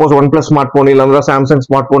 ನೀವು ಸಪೋಸ್ OnePlus ಸ್ಮಾರ್ಟ್ ಫೋನ್ ಇಲ್ಲಾಂದ್ರೆ Samsung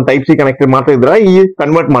smart phone Type-C connector ಮಾಡ್ತಾ ಇದ್ರೆ ಈ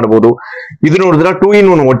ಕನ್ವರ್ಟ್ ಮಾಡಬಹುದು. ಇದು ನೋಡಿದ್ರೆ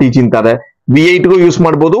 2-in-1 OTG ಅಂತಾರೆ. V8 ಗೂ ಯೂಸ್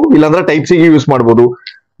ಮಾಡಬಹುದು, ಇಲ್ಲಾಂದ್ರೆ Type-C ಗೆ ಯೂಸ್ ಮಾಡಬಹುದು.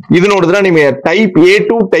 ಇದು ನೋಡಿದ್ರೆ ನಿಮಗೆ type A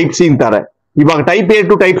to type C ಅಂತಾರೆ. ಇವಾಗ type A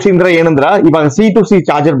to type C ಅಂದ್ರೆ ಏನಂದ್ರ, ಇವಾಗ ಸಿ ಟು ಸಿ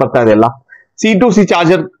ಚಾರ್ಜರ್ ಬರ್ತಾ ಇದೆ ಅಲ್ಲ, C to C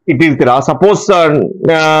charger ಇಟ್ಟಿರ್ತೀರಾ. Suppose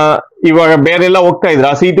ಇವಾಗ ಬೇರೆಲ್ಲ ಹೋಗ್ತಾ ಇದ್ರ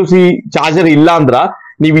ಸಿ ಟು ಸಿ ಚಾರ್ಜರ್ ಇಲ್ಲ ಅಂದ್ರ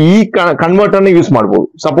ನೀವು ಈ ಕನ್ವರ್ಟರ್ ಯೂಸ್ ಮಾಡ್ಬೋದು.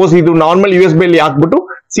 ಸಪೋಸ್ ಇದು ನಾರ್ಮಲ್ ಯು ಎಸ್ ಬಿ ಅಲ್ಲಿ ಹಾಕ್ಬಿಟ್ಟು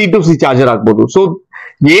ಸಿ ಟು ಸಿ ಚಾರ್ಜರ್ ಹಾಕ್ಬೋದು. ಸೊ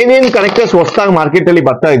ಏನೇನ್ ಕನೆಕ್ಟರ್ಸ್ ಹೊಸದಾಗಿ ಮಾರ್ಕೆಟ್ ಅಲ್ಲಿ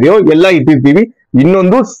ಬರ್ತಾ ಇದೆಯೋ ಎಲ್ಲ ಇಟ್ಟಿರ್ತೀವಿ.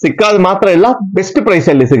 ಇನ್ನೊಂದು ಸಿಕ್ಕಾದ ಮಾತ್ರ ಎಲ್ಲ ಬೆಸ್ಟ್ ಪ್ರೈಸ್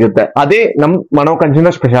ಅಲ್ಲಿ ಸಿಗುತ್ತೆ. ಅದೇ ನಮ್ ಮನೋಕಂಚಿನ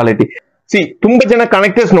ಸ್ಪೆಷಾಲಿಟಿ. ತುಂಬಾ ಜನ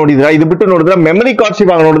ಕನೆಕ್ಟರ್ಸ್ ನೋಡಿದ್ರ, ಇದು ಬಿಟ್ಟು ನೋಡಿದ್ರ ಮೆಮರಿ ಕಾರ್ಡ್ಸ್.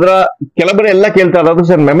 ಇವಾಗ ನೋಡಿದ್ರ ಕೆಲವರು ಎಲ್ಲ ಕೇಳ್ತಾ ಇರೋದು,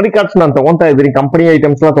 ಸರ್ ಮೆಮರಿ ಕಾರ್ಡ್ಸ್ ನಾನು ತಗೊಂತಾ ಇದ್ದೀನಿ, ಕಂಪನಿ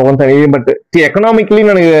ಐಟಮ್ಸ್ ಎಲ್ಲ ತಗೊಂತಾ ಇದೀನಿ, ಬಟ್ ಎಕನಾಮಿಕ್ಲಿ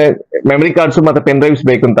ನನಗೆ ಮೆಮರಿ ಕಾರ್ಡ್ಸ್ ಮತ್ತೆ ಪೆನ್ ಡ್ರೈವ್ಸ್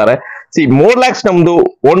ಬೇಕು ಅಂತಾರೆ. 4 lakhs ನಮ್ದು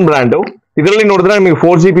ಓನ್ ಬ್ರ್ಯಾಂಡ್. ಇದರಲ್ಲಿ ನೋಡಿದ್ರೆ ನಿಮಗೆ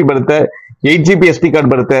 4 GB ಬರುತ್ತೆ, 8 GB SD ಕಾರ್ಡ್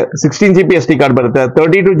ಬರುತ್ತೆ, 16 GB SD ಕಾರ್ಡ್ ಬರುತ್ತೆ,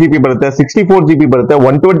 32 GB ಬರುತ್ತೆ, 64 GB ಬರುತ್ತೆ,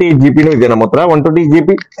 128 GB ಇದೆ ನಮ್ಮ ಹತ್ರ. 120 GB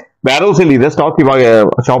ವ್ಯಾರೋಸ್ ಅಲ್ಲಿ ಇದೆ, ಸ್ಟಾಕ್ ಇವಾಗ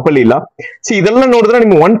ಶಾಪ್ ಅಲ್ಲಿ ಇಲ್ಲ. ಇದೆಲ್ಲ ನೋಡಿದ್ರೆ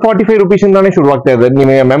ನಿಮ್ಗೆ 145 rupees ಇಂದಾನೆ ಶುರುವಾಗ್ತಾ ಇದೆ.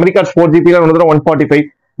 ನಿಮಗೆ ಮೆಮರಿ ಕಾರ್ಡ್ 4 GB ನೋಡಿದ್ರೆ 145.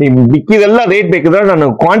 ನಿಮ್ ಮಿಕ್ಕಿದೆಲ್ಲ ರೇಟ್ ಬೇಕಿದ್ರೆ ನಾನು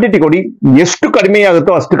ಕ್ವಾಂಟಿಟಿ ಕೊಡಿ, ಎಷ್ಟು ಕಡಿಮೆ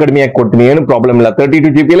ಆಗುತ್ತೋ ಅಷ್ಟು ಕಡಿಮೆ ಆಗಿ ಕೊಡ್ತೀನಿ, ಏನು ಪ್ರಾಬ್ಲಮ್ ಇಲ್ಲ.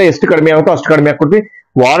 32 GB ಎಲ್ಲ ಎಷ್ಟು ಕಡಿಮೆ ಆಗುತ್ತೋ ಅಷ್ಟು ಕಡಿಮೆ ಆಗಿ ಕೊಡ್ತೀನಿ.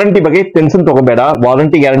 ವಾರಂಟಿ ಬಗ್ಗೆ ಟೆನ್ಷನ್ ತಗೋಬೇಡ,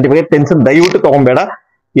 ವಾರಂಟಿ ಗ್ಯಾರಂಟಿ ಬಗ್ಗೆ ಟೆನ್ಷನ್ ದಯವಿಟ್ಟು ತಗೋಬೇಡ.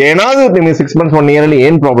 ಏನಾದ್ರೂ ನಿಮಗೆ 6 months 1 year ಅಲ್ಲಿ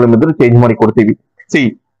ಏನ್ ಪ್ರಾಬ್ಲಮ್ ಇದ್ರೂ ಚೇಂಜ್ ಮಾಡಿ ಕೊಡ್ತೀವಿ.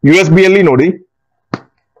 ಯು ಎಸ್ ಬಿ ಅಲ್ಲಿ ನೋಡಿ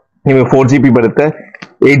ನಿಮಗೆ 4 GB ಬರುತ್ತೆ,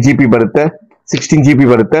 8 GB ಬರುತ್ತೆ, 16 GB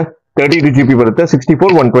ಬರುತ್ತೆ, 32 GB ಬರುತ್ತೆ,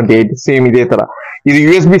 64, 128 ಸೇಮ್ ಇದೇ ತರ. ಇದು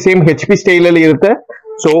U S B same H P style ಅಲ್ಲಿ ಇರುತ್ತೆ.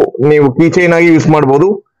 ಸೊ ನೀವು ಕೀ ಚೈನ್ ಆಗಿ ಯೂಸ್ ಮಾಡಬಹುದು.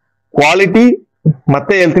 ಕ್ವಾಲಿಟಿ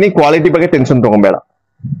ಮತ್ತೆ ಹೇಳ್ತೀನಿ, ಕ್ವಾಲಿಟಿ ಬಗ್ಗೆ tension ತಗೋಬೇಡ.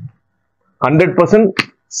 100%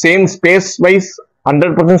 same space wise,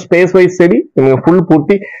 100% space wise ಸೇರಿ ನಿಮಗೆ ಫುಲ್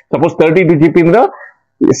ಪೂರ್ತಿ. ಸಪೋಸ್ 32 GB ಇಂದ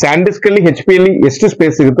ಸ್ಯಾಂಡಿಸ್ಕ್ ಅಲ್ಲಿ ಹೆಚ್ ಪಿ ಅಲ್ಲಿ ಎಷ್ಟು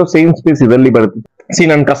ಸ್ಪೇಸ್ ಸಿಗುತ್ತೋ ಸೇಮ್ ಸ್ಪೇಸ್ ಇದರಲ್ಲಿ ಬರುತ್ತೆ.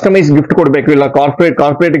 ನಾನು ಕಸ್ಟಮೈಸ್ ಗಿಫ್ಟ್ ಕೊಡ್ಬೇಕು, ಇಲ್ಲ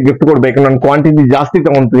ಕಾರ್ಪೊರೇಟ್ ಗಿಫ್ಟ್ ಕೊಡ್ಬೇಕು, ನಾನು ಕ್ವಾಂಟಿಟಿ ಜಾಸ್ತಿ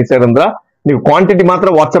ತಗೊಂತೀನಿ ಸರ್ ಅಂದ್ರ ನೀವು ಕ್ವಾಂಟಿಟಿ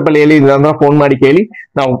ಮಾತ್ರ ವಾಟ್ಸ್ಆಪ್ ಅಲ್ಲಿ ಹೇಳಿ, ಅಂದ್ರೆ ಫೋನ್ ಮಾಡಿ ಕೇಳಿ,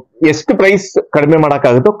 ನಾವು ಎಷ್ಟು ಪ್ರೈಸ್ ಕಡಿಮೆ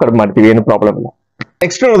ಮಾಡಕ್ಕಾಗುತ್ತೋ ಕಡಿಮೆ ಮಾಡ್ತೀವಿ, ಏನು ಪ್ರಾಬ್ಲಮ್ ಇಲ್ಲ.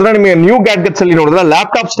 ನೆಕ್ಸ್ಟ್ ನೋಡಿದ್ರೆ ನಿಮಗೆ ನ್ಯೂ ಗ್ಯಾಡ್ಗೆಟ್ಸ್ ಅಲ್ಲಿ ನೋಡಿದ್ರೆ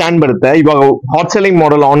ಲ್ಯಾಪ್ಟಾಪ್ ಸ್ಟ್ಯಾಂಡ್ ಬರುತ್ತೆ. ಇವಾಗ ಹಾಟ್ ಸೆಲ್ಲಿಂಗ್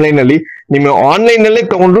ಮಾಡಲ್ ಆನ್ಲೈನ್ ಅಲ್ಲಿ ನಿಮಗೆ ಆನ್ಲೈನ್ ಅಲ್ಲೇ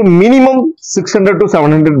ತಗೊಂಡ್ರು ಮಿನಿಮಮ್ 600 to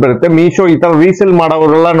 700 ಬರುತ್ತೆ. ಮೀಶೋ ಈ ತರ ರೀಸೇಲ್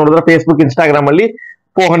ಮಾಡೋರೆಲ್ಲ ನೋಡಿದ್ರೆ ಫೇಸ್ಬುಕ್, ಇನ್ಸ್ಟಾಗ್ರಾಮ್ ಅಲ್ಲಿ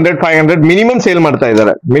 400, 500 ಮಿನಿಮಮ್ ಸೇಲ್ ಮಾಡ್ತಾ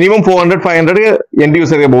ಇದ್ದಾರೆ. ಮಿನಿಮಮ್ 400, 500 ಎಂಡ್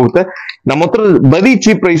ಯೂಸರ್ಗೆ ಹೋಗುತ್ತೆ. ನಮ್ಮ ಹತ್ರ ಬರೀ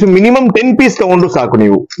ಚೀಪ್ ಪ್ರೈಸ್. ಮಿನಿಮಮ್ 10 ಪೀಸ್ ತಗೊಂಡ್ರು ಸಾಕು.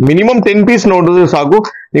 ನೀವು ಮಿನಿಮಮ್ 10 ಪೀಸ್ ನೋಡಿದ್ರು ಸಾಕು.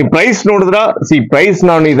 ನೀವು ಪ್ರೈಸ್ ನೋಡಿದ್ರ ಪ್ರೈಸ್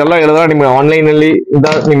ನಾನು ಇದೆಲ್ಲ ಹೇಳಿದ್ರೆ ನಿಮಗೆ ಆನ್ಲೈನ್ ಅಲ್ಲಿ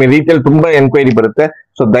ನಿಮಗೆ ರೀಟೇಲ್ ತುಂಬಾ ಎನ್ಕ್ವೈರಿ ಬರುತ್ತೆ.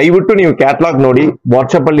 ಸೊ ದಯವಿಟ್ಟು ನೀವು ಕ್ಯಾಟ್ಲಾಗ್ ನೋಡಿ,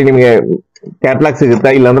 ವಾಟ್ಸ್ಆಪ್ ಅಲ್ಲಿ ನಿಮಗೆ ಕ್ಯಾಟ್ಲಾಗ್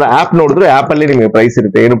ಸಿಗುತ್ತೆ, ಇಲ್ಲಾಂದ್ರೆ ಆಪ್ ನೋಡಿದ್ರೆ ಆಪ್ ಅಲ್ಲಿ ನಿಮಗೆ ಪ್ರೈಸ್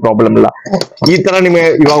ಇರುತ್ತೆ, ಏನು ಪ್ರಾಬ್ಲಮ್ ಇಲ್ಲ. ಈ ತರ ನಿಮಗೆ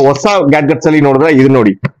ಇವಾಗ ಹೊಸ ಗ್ಯಾಡ್ಗೆಟ್ಸ್ ಅಲ್ಲಿ ನೋಡಿದ್ರೆ ಇದು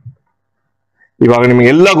ನೋಡಿ, ಇವಾಗ ನಿಮ್ಗೆ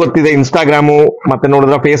ಎಲ್ಲ ಗೊತ್ತಿದೆ. ಇನ್ಸ್ಟಾಗ್ರಾಮು ಮತ್ತೆ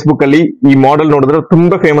ನೋಡಿದ್ರೆ ಫೇಸ್ಬುಕ್ ಅಲ್ಲಿ ಈ ಮಾಡೆಲ್ ನೋಡಿದ್ರೆ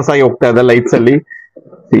ತುಂಬಾ ಫೇಮಸ್ ಆಗಿ ಹೋಗ್ತಾ ಇದೆ ಲೈಟ್ಸ್ ಅಲ್ಲಿ.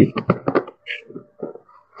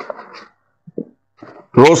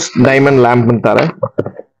 ರೋಸ್ ಡೈಮಂಡ್ ಲ್ಯಾಂಪ್ ಅಂತಾರೆ,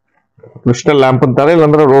 ಕ್ರಿಸ್ಟಲ್ ಲ್ಯಾಂಪ್ ಅಂತಾರೆ,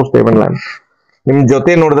 ಇಲ್ಲಾಂದ್ರೆ ರೋಸ್ ಡೈಮಂಡ್ ಲ್ಯಾಂಪ್. ನಿಮ್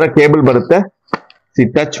ಜೊತೆ ನೋಡಿದ್ರೆ ಕೇಬಲ್ ಬರುತ್ತೆ.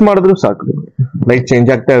 ಟಚ್ ಮಾಡಿದ್ರು ಸಾಕು, ಲೈಟ್ ಚೇಂಜ್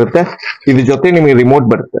ಆಗ್ತಾ ಇರುತ್ತೆ. ಇದ್ರ ಜೊತೆ ನಿಮಗೆ ರಿಮೋಟ್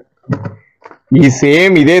ಬರುತ್ತೆ. ಈ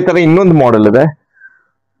ಸೇಮ್ ಇದೇ ತರ ಇನ್ನೊಂದು ಮಾಡೆಲ್ ಇದೆ.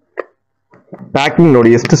 ಪ್ಯಾಕಿಂಗ್ ನೋಡಿ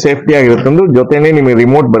ಎಷ್ಟು ಸೇಫ್ಟಿ ಆಗಿರುತ್ತೆ ಅಂದ್ರೆ, ಜೊತೆನೆ ನಿಮಗೆ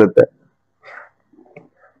ರಿಮೋಟ್ ಬರುತ್ತೆ.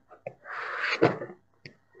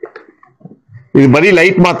 ಇದು ಬರೀ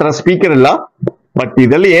ಲೈಟ್ ಮಾತ್ರ, ಸ್ಪೀಕರ್ ಇಲ್ಲ. ಬಟ್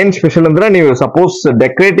ಇದರಲ್ಲಿ ಏನ್ ಸ್ಪೆಷಲ್ ಅಂದ್ರೆ ನೀವು ಸಪೋಸ್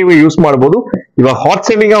ಡೆಕೋರೇಟಿವ್ ಯೂಸ್ ಮಾಡಬಹುದು. ಇವಾಗ ಹಾಟ್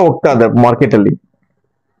ಸೆಲ್ಲಿಂಗ್ ಹೋಗ್ತಾ ಇದೆ ಮಾರ್ಕೆಟ್ ಅಲ್ಲಿ.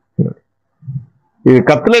 ಇದು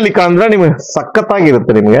ಕತ್ತಲಲ್ಲಿ ಕಾಂದ್ರೆ ನಿಮಗೆ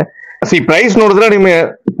ಸಖತ್ತಾಗಿರುತ್ತೆ. ನಿಮಗೆ ಪ್ರೈಸ್ ನೋಡಿದ್ರೆ ನಿಮಗೆ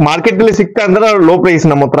ಮಾರ್ಕೆಟ್ ಅಲ್ಲಿ ಸಿಗ್ತಾ ಅಂದ್ರೆ ಲೋ ಪ್ರೈಸ್.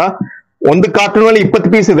 ನಮ್ಮ ಹತ್ರ ಒಂದು ಕಾರ್ಟೂನ್ ಅಲ್ಲಿ 20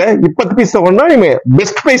 ಪೀಸ್ ಇದೆ. 20 ಪೀಸ್ ತಗೊಂಡ್ರೆ ನಿಮಗೆ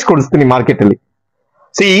ಬೆಸ್ಟ್ ಪ್ರೈಸ್ ಕೊಡಿಸ್ತೀನಿ ಮಾರ್ಕೆಟ್ ಅಲ್ಲಿ.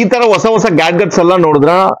 ಈ ತರ ಹೊಸ ಗ್ಯಾಡ್ಗೆಟ್ಸ್ ಎಲ್ಲ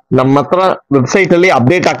ನೋಡಿದ್ರ ನಮ್ಮ ಹತ್ರ ವೆಬ್ಸೈಟ್ ಅಲ್ಲಿ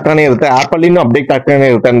ಅಪ್ಡೇಟ್ ಆಗ್ತಾನೆ ಇರುತ್ತೆ, ಆಪ್ ಅಲ್ಲಿ ಅಪ್ಡೇಟ್ ಆಗ್ತಾನೆ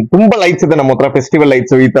ಇರುತ್ತೆ. ತುಂಬಾ ಲೈಟ್ಸ್ ಇದೆ ನಮ್ಮ ಹತ್ರ, ಫೆಸ್ಟಿವಲ್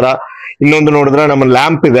ಲೈಟ್ಸ್ ಈ ತರ. ಇನ್ನೊಂದು ನೋಡಿದ್ರೆ ನಮ್ಮ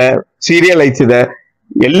ಲ್ಯಾಂಪ್ ಇದೆ, ಸೀರಿಯಲ್ ಲೈಟ್ಸ್ ಇದೆ.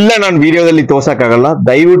 ಎಲ್ಲ ನಾನು ವಿಡಿಯೋದಲ್ಲಿ ತೋರ್ಸಕ್ಕಾಗಲ್ಲ.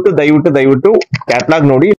 ದಯವಿಟ್ಟು ಕ್ಯಾಟ್ಲಾಗ್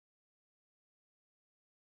ನೋಡಿ.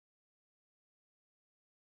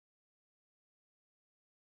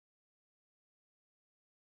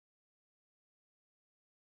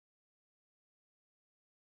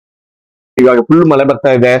 ಇವಾಗ ಫುಲ್ ಮಳೆ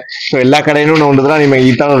ಬರ್ತಾ ಇದೆ. ಸೊ ಎಲ್ಲಾ ಕಡೆನೂ ನೋಡಿದ್ರೆ ನಿಮಗೆ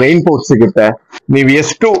ಈ ತರ ರೈನ್ ಕೋಟ್ ಸಿಗುತ್ತೆ. ನೀವು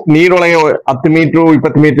ಎಷ್ಟು ನೀರೊಳಗೆ 10 ಮೀಟರ್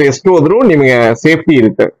 20 ಮೀಟರ್ ಎಷ್ಟು ಹೋದ್ರೂ ನಿಮಗೆ ಸೇಫ್ಟಿ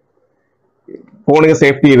ಇರುತ್ತೆ, ಫೋನ್ಗೆ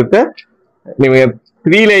ಸೇಫ್ಟಿ ಇರುತ್ತೆ. ನಿಮಗೆ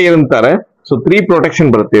 3 ಲೇಯರ್ ಅಂತಾರೆ. ಸೊ 3 ಪ್ರೊಟೆಕ್ಷನ್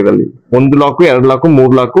ಬರುತ್ತೆ ಇದರಲ್ಲಿ. 1 ಲಾಕು, 2 ಲಾಕು,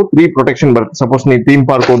 3 ಲಾಕು, 3 ಪ್ರೊಟೆಕ್ಷನ್ ಬರುತ್ತೆ. ಸಪೋಸ್ ನೀವು ಥೀಮ್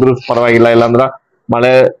ಪಾರ್ಕ್ ಹೋದ್ರೂ ಪರವಾಗಿಲ್ಲ, ಇಲ್ಲಾಂದ್ರ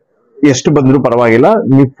ಮಳೆ ಎಷ್ಟು ಬಂದ್ರು ಪರವಾಗಿಲ್ಲ,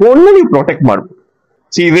 ನೀವು ಫೋನ್ ನೀವು ಪ್ರೊಟೆಕ್ಟ್ ಮಾಡ್ಬೋದು.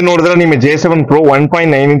 ಇದು ನೋಡಿದ್ರೆ ನಿಮಗೆ J7 Pro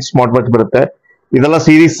 1.9 inch smart watch ಬರುತ್ತೆ. ಇದೆಲ್ಲ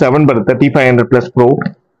ಸೀರೀಸ್ 7 ಬರುತ್ತೆ, T500+ Pro.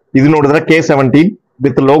 ಇದು ನೋಡಿದ್ರೆ K17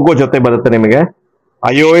 ವಿತ್ ಲೋಗೋ ಜೊತೆ ಬರುತ್ತೆ. ನಿಮಗೆ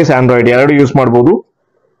iOS ಆಂಡ್ರಾಯ್ಡ್ 2 ಯೂಸ್ ಮಾಡಬಹುದು.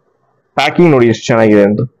 ಪ್ಯಾಕಿಂಗ್ ನೋಡಿ ಎಷ್ಟು ಚೆನ್ನಾಗಿದೆ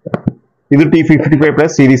ಅಂತ. ಇದು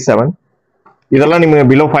T55+ ಸೀರೀಸ್ 7. ಇದೆಲ್ಲ ನಿಮಗೆ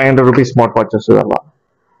ಬಿಲೋ 500 rupees ಸ್ಮಾರ್ಟ್ ವಾಚಸ್ ಅಲ್ಲ,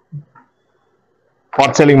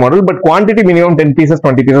 hot selling model. But quantity minimum 10 pieces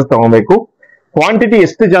 20 pieces ತಗೊಬೇಕು. ಕ್ವಾಂಟಿಟಿ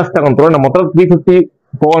ಎಷ್ಟು ಜಾಸ್ತಿ ತಗೊಂತಾರೋ ನಮ್ಮ ಹತ್ರ 350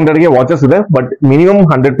 400 ಗೆ ವಾಚಸ್ ಇದೆ, ಬಟ್ ಮಿನಿಮಮ್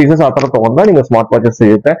 100 ಪೀಸಸ್ ಆತರ ತಗೊಂಡ್ರೆ ನಿಮಗೆ ಸ್ಮಾರ್ಟ್ ವಾಚಸ್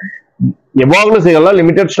ಸಿಗುತ್ತೆ. ಯಾವಾಗ್ಲೂ ಸಿಗಲ್ಲ,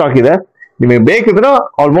 ಲಿಮಿಟೆಡ್ ಸ್ಟಾಕ್ ಇದೆ. ನಿಮಗೆ ಬೇಕಿದ್ರೆ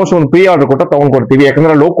ಆಲ್ಮೋಸ್ಟ್ ಒಂದು ಪ್ರೀ ಆರ್ಡರ್ ಕೊಟ್ಟ ತಗೊಂಡ್ ಕೊಡ್ತೀವಿ.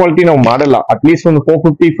 ಯಾಕಂದ್ರೆ ಲೋ ಕ್ವಾಲಿಟಿ ನಾವು ಮಾಡಲ್ಲ. ಅಟ್ಲೀಸ್ಟ್ ಒಂದು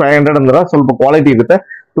 450-500 ಅಂದ್ರೆ ಸ್ವಲ್ಪ ಕ್ವಾಲಿಟಿ ಇರುತ್ತೆ.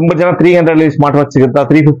 ತುಂಬಾ ಜನ 300 ಸ್ಮಾರ್ಟ್ ವಾಚ್ ಸಿಗುತ್ತಾ,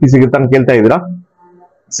 350 ಸಿಗುತ್ತಾ ಅಂತ ಕೇಳ್ತಾ ಇದ್ದೀರಾ.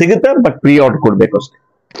 ಸಿಗುತ್ತೆ, ಬಟ್ ಪ್ರೀ ಆರ್ಡರ್ ಕೊಡ್ಬೇಕು ಅಷ್ಟೇ.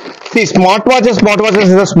 ಸ್ಮಾರ್ಟ್ ವಾಚಸ್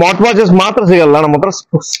ಇದೆ. ಸ್ಮಾರ್ಟ್ ವಾಚಸ್ ಮಾತ್ರ ಸಿಗಲ್ಲ, ನಮ್ಮ ಹತ್ರ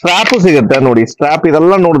ಸ್ಟ್ರಾಪ್ ಸಿಗುತ್ತೆ ನೋಡಿ. ಸ್ಟ್ರಾಪ್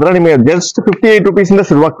ಇದೆಲ್ಲ ನೋಡಿದ್ರೆ ನಿಮಗೆ ಜಸ್ಟ್ 58 rupees ಇಂದ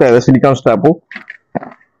ಶುರುವಾಗ್ತಾ ಇದೆ silicon strap.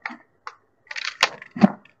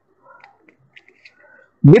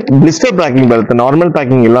 With blister packing ಬರುತ್ತೆ, ನಾರ್ಮಲ್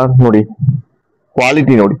ಪ್ಯಾಕಿಂಗ್ ಇಲ್ಲ ನೋಡಿ.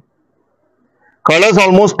 ಕ್ವಾಲಿಟಿ ನೋಡಿ. ಕಲರ್ಸ್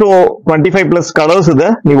ಆಲ್ಮೋಸ್ಟ್ 25+ ಕಲರ್ಸ್ ಇದೆ.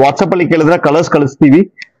 ನೀವು ವಾಟ್ಸ್ಆಪ್ ಅಲ್ಲಿ ಕೇಳಿದ್ರೆ ಕಲರ್ಸ್ ಕಳಿಸ್ತೀವಿ.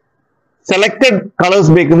 ಸೆಲೆಕ್ಟೆಡ್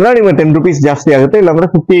ಕಲರ್ಸ್ ಬೇಕಂದ್ರೆ ನಿಮಗೆ 10 rupees ಜಾಸ್ತಿ ಆಗುತ್ತೆ, ಇಲ್ಲಾಂದ್ರೆ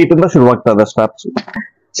 58 ಇಂದ ಶುರುವಾಗ್ತದೆ ಸ್ಟ್ರಾಪ್ಸ್.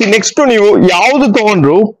 ನೆಕ್ಸ್ಟ್ ನೀವು ಯಾವ್ದು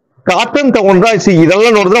ತಗೊಂಡ್ರು, ಕಾಟನ್ ತಗೊಂಡ್ರೆ ಇದೆಲ್ಲ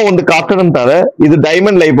ನೋಡಿದ್ರೆ ಒಂದು ಕಾಟನ್ ಅಂತಾರೆ. ಇದು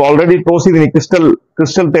diamond life already ತೋರಿಸಿದೀನಿ,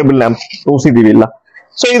 crystal table lamp ತೋರಿಸಿದೀವಿ ಇಲ್ಲ.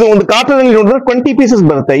 ಸೊ ಇದು ಒಂದು ಕಾಟನ್ ಅಲ್ಲಿ ನೋಡಿದ್ರೆ 20 ಪೀಸಸ್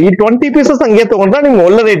ಬರುತ್ತೆ. ಈ 20 ಪೀಸಸ್ ಹಂಗೆ ತಗೊಂಡ್ರೆ ನಿಮ್ಗೆ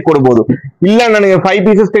ಒಳ್ಳೆ ರೇಟ್ ಕೊಡ್ಬೋದು. ಇಲ್ಲ ನನಗೆ 5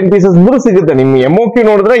 ಪೀಸಸ್ 10 ಪೀಸಸ್ ಸಿಗುತ್ತೆ. ನಿಮ್ MOQ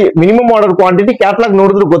ನೋಡಿದ್ರೆ ಮಿನಿಮಮ್ ಆರ್ಡರ್ ಕ್ವಾಂಟಿಟಿ ಕ್ಯಾಟ್ಲಾಗ್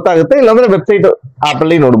ನೋಡಿದ್ರೆ ಗೊತ್ತಾಗುತ್ತೆ, ಇಲ್ಲಾಂದ್ರೆ ವೆಬ್ಸೈಟ್ ಆಪ್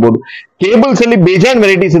ಅಲ್ಲಿ ನೋಡಬಹುದು. ಕೇಬಲ್ಸ್ ಅಲ್ಲಿ ಬೇಜಾನ್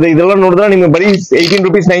ವೆರೈಟೀಸ್ ಇದೆ. ಇದೆಲ್ಲ ನೋಡಿದ್ರೆ ನಿಮ್ಗೆ ಬರೀ 18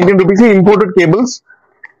 rupees 19 rupees imported cables.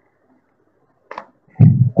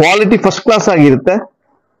 Quality first class ಆಗಿರುತ್ತೆ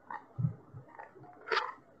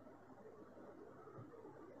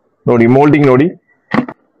ನೋಡಿ. ಮೋಲ್ಡಿಂಗ್ ನೋಡಿ.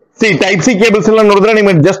 ಟೈಪ್ ಸಿ ಕೇಬಲ್ಸ್ ಎಲ್ಲ ನೋಡಿದ್ರೆ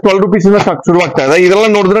ನಿಮಗೆ ಜಸ್ಟ್ 12 rupees ಇಂದ ಶುರುವಾಗ್ತಾ ಇದೆ. ಇದೆಲ್ಲ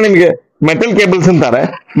ನೋಡಿದ್ರೆ ನಿಮಗೆ ಮೆಟಲ್ ಕೇಬಲ್ಸ್ ಅಂತಾರೆ.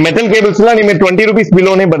 ಮೆಟಲ್ ಕೇಬಲ್ಸ್ ಎಲ್ಲ ನಿಮಗೆ 20 rupees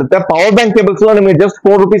ಬಿಲೋನೇ ಬರುತ್ತೆ. ಪವರ್ ಬ್ಯಾಂಕ್ ಕೇಬಲ್ಸ್ ಎಲ್ಲ ನಿಮಗೆ ಜಸ್ಟ್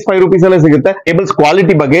 4 rupees 5 rupees ಅಲ್ಲೇ ಸಿಗುತ್ತೆ. ಕೇಬಲ್ಸ್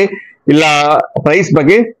ಕ್ವಾಲಿಟಿ ಬಗ್ಗೆ ಇಲ್ಲ ಪ್ರೈಸ್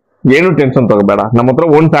ಬಗ್ಗೆ ಏನು ಟೆನ್ಷನ್ ತಗೋಬೇಡ, ನಮ್ಮ ಹತ್ರ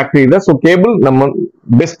ಓನ್ ಫ್ಯಾಕ್ಟರಿ ಇದೆ. ಸೊ ಕೇಬಲ್ ನಮ್ಮ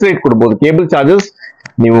ಬೆಸ್ಟ್ ರೇಟ್ ಕೊಡ್ಬೋದು. ಕೇಬಲ್ ಚಾರ್ಜಸ್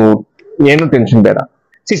ನೀವು ಏನು ಟೆನ್ಷನ್ ಬೇಡ.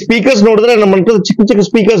 ಸ್ಪೀಕರ್ಸ್ ನೋಡಿದ್ರೆ ನಮ್ಮ ಹತ್ರ ಚಿಕ್ಕ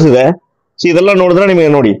ಸ್ಪೀಕರ್ಸ್ ಇದೆ. ಇದೆಲ್ಲ ನೋಡಿದ್ರೆ ನಿಮಗೆ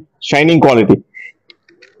ನೋಡಿ shining quality,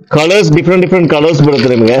 colours different colours ಬರುತ್ತೆ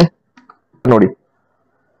ನಿಮಗೆ ನೋಡಿ.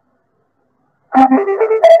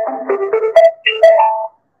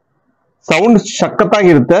 ಸೌಂಡ್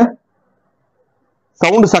ಸಖತ್ತಾಗಿರುತ್ತೆ.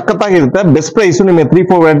 ಬೆಸ್ಟ್ ಪ್ರೈಸ್ ನಿಮಗೆ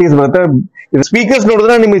 3-4 ವೆರೈಟೀಸ್ ಬರುತ್ತೆ. ಸ್ಪೀಕರ್ಸ್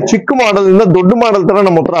ನೋಡಿದ್ರೆ ನಿಮಗೆ ಚಿಕ್ಕ ಮಾಡೆಲ್ ಇಂದ ದೊಡ್ಡ ಮಾಡೆಲ್ ತರ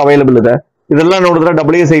ನಮ್ಮ ಹತ್ರ ಅವೈಲೇಬಲ್ ಇದೆ. ಇದೆಲ್ಲ ನೋಡಿದ್ರೆ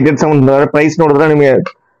WS-8 ಸೌಂಡ್ ಪ್ರೈಸ್ ನೋಡಿದ್ರೆ ನಿಮಗೆ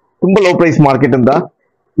ತುಂಬಾ ಲೋ ಪ್ರೈಸ್ ಮಾರ್ಕೆಟ್ ಅಂತ.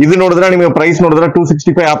 ಇದು ನೋಡಿದ್ರೆ ನಿಮಗೆ ಪ್ರೈಸ್ ನೋಡಿದ್ರೆ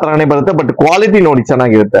 265 ಆ ತರಾನೇ ಬರುತ್ತೆ, ಬಟ್ ಕ್ವಾಲಿಟಿ ನೋಡಿ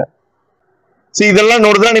ಚೆನ್ನಾಗಿರುತ್ತೆ. ಇದೆಲ್ಲ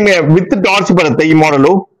ನೋಡಿದ್ರೆ ನಿಮಗೆ ವಿತ್ ಟಾರ್ಚ್ ಬರುತ್ತೆ ಈ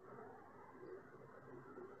ಮಾಡಲು.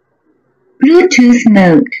 Bluetooth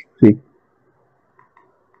mode.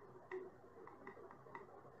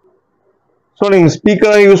 ಸೊ ನಿಮ್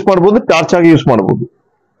ಸ್ಪೀಕರ್ ಯೂಸ್ ಮಾಡಬಹುದು, ಟಾರ್ಚ್ ಆಗಿ ಯೂಸ್ ಮಾಡಬಹುದು.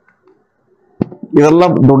 ಇದೆಲ್ಲ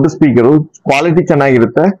ದೊಡ್ಡ ಸ್ಪೀಕರು, ಕ್ವಾಲಿಟಿ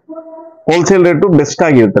ಚೆನ್ನಾಗಿರುತ್ತೆ, ಹೋಲ್ಸೇಲ್ ರೇಟು ಬೆಸ್ಟ್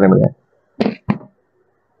ಆಗಿರುತ್ತೆ ನಿಮಗೆ.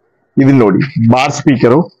 ಇದನ್ನ ನೋಡಿ ಬಾರ್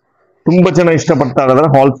ಸ್ಪೀಕರು, ತುಂಬಾ ಜನ ಇಷ್ಟಪಡ್ತಾ ಇದ್ದಾರೆ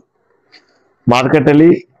ಹಾಲ್ ಮಾರ್ಕೆಟ್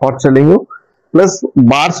ಅಲ್ಲಿ hot selling. Plus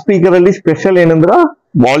bar speaker ಅಲ್ಲಿ ಸ್ಪೆಷಲ್ ಏನಂದ್ರ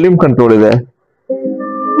ವಾಲ್ಯೂಮ್ ಕಂಟ್ರೋಲ್ ಇದೆ.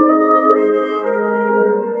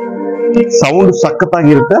 ಸೌಂಡ್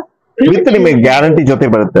ಸಖತ್ತಾಗಿರುತ್ತೆ. ವಿತ್ ನಿಮಗೆ ಗ್ಯಾರಂಟಿ ಜೊತೆ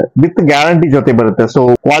ಬರುತ್ತೆ. ಸೊ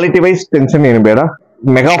ಕ್ವಾಲಿಟಿ ವೈಸ್ ಟೆನ್ಷನ್ ಏನು ಬೇಡ.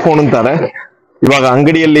 ಮೆಗಾಫೋನ್ ಅಂತಾರೆ. ಇವಾಗ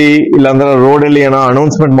ಅಂಗಡಿಯಲ್ಲಿ ಇಲ್ಲಾಂದ್ರೆ ರೋಡ್ ಅಲ್ಲಿ ಏನೋ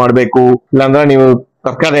ಅನೌನ್ಸ್ಮೆಂಟ್ ಮಾಡ್ಬೇಕು, ಇಲ್ಲಾಂದ್ರೆ ನೀವು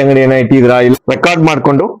ತರಕಾರಿ ಅಂಗಡಿ ಏನೋ ಇಟ್ಟಿದ್ರ, ಇಲ್ಲಿ ರೆಕಾರ್ಡ್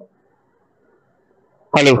ಮಾಡ್ಕೊಂಡು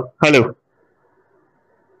hello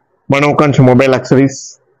ಮನೋಕಾಂಚ್ mobile accessories,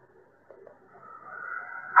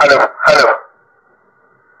 hello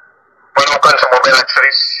ಮನೋಕಾಂಚ್ mobile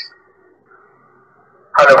accessories,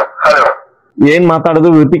 hello ಏನ್ ಮಾತಾಡೋದು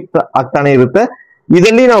ರಿಪೀಟ್ ಆಗ್ತಾನೆ ಇರುತ್ತೆ.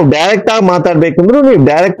 ಇದರಲ್ಲಿ ನಾವು ಡೈರೆಕ್ಟ್ ಆಗಿ ಮಾತಾಡ್ಬೇಕಂದ್ರೂ ನೀವು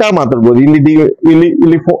ಡೈರೆಕ್ಟ್ ಆಗಿ ಮಾತಾಡ್ಬೋದು.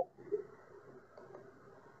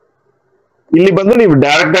 ಇಲ್ಲಿ ಬಂದು ನೀವು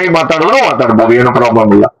ಡೈರೆಕ್ಟ್ ಆಗಿ ಮಾತಾಡ್ಬೋದು, ಏನೋ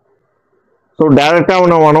ಪ್ರಾಬ್ಲಮ್ ಇಲ್ಲ. ಸೊ ಡೈರೆಕ್ಟ್ ಆಗಿ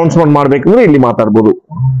ನಾವು ಅನೌನ್ಸ್ಮೆಂಟ್ ಮಾಡ್ಬೇಕಂದ್ರೆ ಇಲ್ಲಿ ಮಾತಾಡ್ಬೋದು.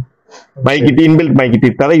 ಮೈಕ್ ಇಟ್ಟು ಇನ್ಬಿಲ್ಟ್ ಮೈಕ್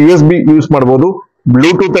ಇಟ್ಟಿರ್ತಾರೆ, USB ಯೂಸ್ ಮಾಡ್ಬೋದು,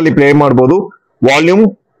 ಬ್ಲೂಟೂತ್ ಅಲ್ಲಿ ಪ್ಲೇ ಮಾಡ್ಬೋದು, ವಾಲ್ಯೂಮ್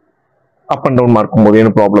ಅಪ್ ಅಂಡ್ ಡೌನ್ ಮಾಡ್ಕೊಬಹುದು,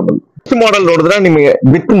 ಏನು ಪ್ರಾಬ್ಲಮ್ ಇಲ್ಲ. ನೆಕ್ಸ್ಟ್ ಮಾಡೆಲ್ ನೋಡಿದ್ರೆ ನಿಮಗೆ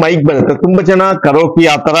ವಿತ್ ಮೈಕ್ ಬರುತ್ತೆ. ತುಂಬಾ ಜನ ಕರೋಕಿ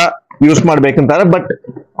ಆ ತರ ಯೂಸ್ ಮಾಡ್ಬೇಕಂತಾರೆ, ಬಟ್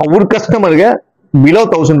ಅವ್ರ ಕಸ್ಟಮರ್ಗೆ ಬಿಲೋ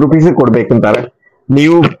 1000 rupees ಕೊಡ್ಬೇಕಂತಾರೆ.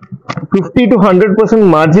 ನೀವು 50 to 100%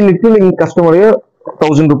 ಮಾರ್ಜಿನ್ ಇಟ್ಟು ನಿಮ್ ಕಸ್ಟಮರ್ಗೆ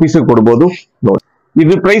 1000 rupees ಕೊಡ್ಬೋದು. ನೋಡಿ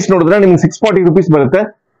ಇದು ಪ್ರೈಸ್ ನೋಡಿದ್ರೆ ನಿಮ್ಗೆ 640 rupees ಬರುತ್ತೆ.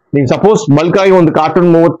 ನೀವು ಸಪೋಸ್ ಬಲ್ಕ್ ಆಗಿ ಒಂದು ಕಾರ್ಟನ್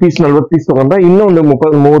 30 ಪೀಸ್ 40 ಪೀಸ್ ತಗೊಂಡ್ರೆ ಇನ್ನೂ ಒಂದು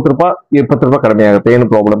 30 ರೂಪಾಯಿ 20 ರೂಪಾಯಿ ಕಡಿಮೆ ಆಗುತ್ತೆ, ಏನು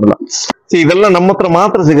ಪ್ರಾಬ್ಲಮ್ ಇಲ್ಲ. ಇದೆಲ್ಲ ನಮ್ಮ ಹತ್ರ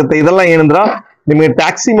ಮಾತ್ರ ಸಿಗುತ್ತೆ. ಇದೆಲ್ಲ ಏನಂದ್ರ ನಿಮಗೆ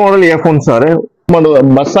ಟ್ಯಾಕ್ಸಿ ಮಾಡೆಲ್ ಇಯರ್ಫೋನ್ಸ್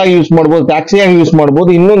ಬಸ್ ಆಗಿ ಯೂಸ್ ಮಾಡ್ಬೋದು, ಟ್ಯಾಕ್ಸಿ ಆಗಿ ಯೂಸ್ ಮಾಡ್ಬೋದು.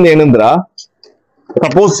 ಇನ್ನೊಂದು ಏನಂದ್ರ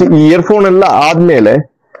ಸಪೋಸ್ ಈ ಇಯರ್ಫೋನ್ ಎಲ್ಲ ಆದ್ಮೇಲೆ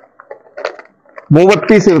 30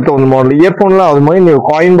 ಪೀಸ್ ಇರುತ್ತೆ ಒಂದು ಮಾಡಲ್ ಇಯರ್ಫೋನ್ ಎಲ್ಲ ಆದ್ಮೇಲೆ ನೀವು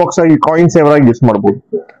ಕಾಯಿನ್ ಬಾಕ್ಸ್ ಆಗಿ ಕಾಯಿನ್ ಸೇವರ್ ಆಗಿ ಯೂಸ್ ಮಾಡ್ಬೋದು.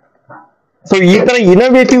 ಸೊ ಈ ತರ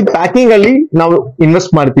ಇನೋವೇಟಿವ್ ಪ್ಯಾಕಿಂಗ್ ಅಲ್ಲಿ ನಾವು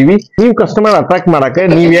ಇನ್ವೆಸ್ಟ್ ಮಾಡ್ತೀವಿ. ನೀವು ಕಸ್ಟಮರ್ ಅಟ್ರಾಕ್ಟ್ ಮಾಡಕ್ಕೆ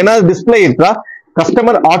ನೀವ್ ಏನಾದ್ರು ಡಿಸ್ಪ್ಲೇ ಇಟ್ರ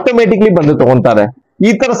ಕಸ್ಟಮರ್ ಆಟೋಮೆಟಿಕ್ಲಿ ಬಂದು ತಗೊಂತಾರೆ.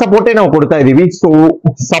 ಈ ತರ ಸಪೋರ್ಟೇ ನಾವು ಕೊಡ್ತಾ ಇದೀವಿ. ಸೊ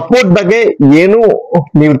ಸಪೋರ್ಟ್ ಬಗ್ಗೆ ಏನು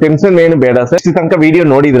ನೀವು ಟೆನ್ಷನ್ ಏನು ಬೇಡ ಸರ್. ತನಕ ವಿಡಿಯೋ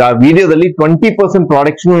ನೋಡಿದ್ರ, ವಿಡಿಯೋದಲ್ಲಿ 20%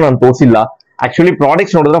 ಪ್ರಾಡಕ್ಟ್ಸ್ ನಾನು ತೋರಿಸಿಲ್ಲ. ಆಕ್ಚುಲಿ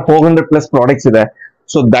ಪ್ರಾಡಕ್ಟ್ಸ್ ನೋಡಿದ್ರೆ 400+ ಪ್ರಾಡಕ್ಟ್ಸ್ ಇದೆ.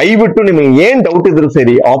 ಸೊ ದಯವಿಟ್ಟು ನಿಮಗೆ ಏನ್ ಡೌಟ್ ಇದ್ರು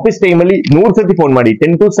ಸರಿ, ಆಫೀಸ್ ಟೈಮ್ ಅಲ್ಲಿ 100 ಸತಿ ಫೋನ್ ಮಾಡಿ.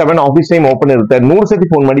 10 to 7 ಆಫೀಸ್ ಟೈಮ್ ಓಪನ್ ಇರುತ್ತೆ. 100 ಸತಿ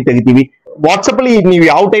ಫೋನ್ ಮಾಡಿ ತೆಗಿತೀವಿ. ವಾಟ್ಸ್ಆಪ್ ಅಲ್ಲಿ ನೀವು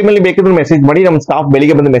ಯಾವ ಟೈಮ್ ಅಲ್ಲಿ ಬೇಕಿದ್ರು ಮೆಸೇಜ್ ಮಾಡಿ, ನಮ್ಮ ಸ್ಟಾಫ್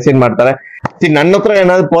ಬೆಳಿಗ್ಗೆ ಬಂದು ಮೆಸೇಜ್ ಮಾಡ್ತಾರೆ. ನನ್ನ ಹತ್ರ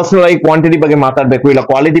ಏನಾದ್ರು ಪರ್ಸನಲ್ ಆಗಿ ಕ್ವಾಂಟಿಟಿ ಬಗ್ಗೆ ಮಾತಾಡ್ಬೇಕು ಇಲ್ಲ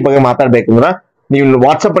ಕ್ವಾಲಿಟಿ ಬಗ್ಗೆ ಮಾತಾಡ್ಬೇಕು ಅಂದ್ರೆ ನೀವು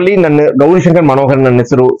ವಾಟ್ಸ್ಆಪ್ ಅಲ್ಲಿ ನನ್ನ ಗೌರಿಶಂಕರ್ ಮನೋಹರ್ ನನ್ನ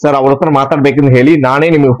ಹೆಸರು ಸರ್, ಅವ್ರ ಹತ್ರ ಮಾತಾಡ್ಬೇಕಂತ ಹೇಳಿ ನಾನೇ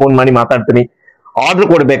ನಿಮಗೆ ಫೋನ್ ಮಾಡಿ ಮಾತಾಡ್ತೀನಿ. ಆರ್ಡರ್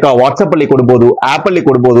ಕೊಡ್ಬೇಕಾ ವಾಟ್ಸ್ಆಪ್ ಅಲ್ಲಿ ಕೊಡ್ಬೋದು, ಆಪ್ ಅಲ್ಲಿ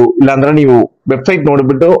ಕೊಡ್ಬೋದು, ಇಲ್ಲಾಂದ್ರೆ ನೀವು ವೆಬ್ಸೈಟ್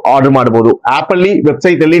ನೋಡ್ಬಿಟ್ಟು ಆರ್ಡರ್ ಮಾಡಬಹುದು. ಆಪ್ ಅಲ್ಲಿ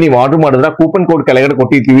ವೆಬ್ಸೈಟ್ ಅಲ್ಲಿ ನೀವು ಆರ್ಡರ್ ಮಾಡಿದ್ರೆ ಕೂಪನ್ ಕೋಡ್ ಕೆಳಗಡೆ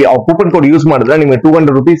ಕೊಟ್ಟಿರ್ತೀವಿ. ಆ ಕೂಪನ್ ಕೋಡ್ ಯೂಸ್ ಮಾಡಿದ್ರೆ ನಿಮಗೆ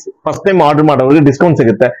 200 rupees ಫಸ್ಟ್ ಟೈಮ್ ಆರ್ಡರ್ ಮಾಡೋರಿಗೆ ಡಿಸ್ಕೌಂಟ್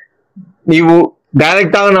ಸಿಗುತ್ತೆ. ನೀವು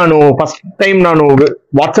ಡೈರೆಕ್ಟ್ ಆಗಿ ನಾನು ಫಸ್ಟ್ ಟೈಮ್ ನಾನು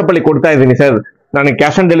ವಾಟ್ಸ್ಆಪ್ ಅಲ್ಲಿ ಕೊಡ್ತಾ ಇದ್ದೀನಿ ಸರ್, ನನಗೆ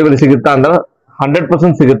ಕ್ಯಾಶ್ ಆನ್ ಡೆಲಿವರಿ ಸಿಗುತ್ತಾ ಅಂದ್ರೆ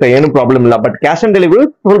 100% ಸಿಗುತ್ತೆ, ಏನು ಪ್ರಾಬ್ಲಮ್ ಇಲ್ಲ. ಬಟ್ ಕ್ಯಾಶ್ ಆನ್ ಡೆಲಿವರಿ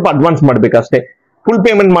ಸ್ವಲ್ಪ ಅಡ್ವಾನ್ಸ್ ಮಾಡ್ಬೇಕಷ್ಟೇ. ಫುಲ್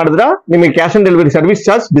ಪೇಮೆಂಟ್ ಮಾಡಿದ್ರೆ ನಿಮಗೆ cash on delivery service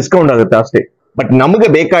charge discount ಆಗುತ್ತೆ ಅಷ್ಟೇ. ಬಟ್ ನಮಗೆ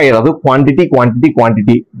ಬೇಕಾಗಿರೋದು ಕ್ವಾಂಟಿಟಿ ಕ್ವಾಂಟಿಟಿ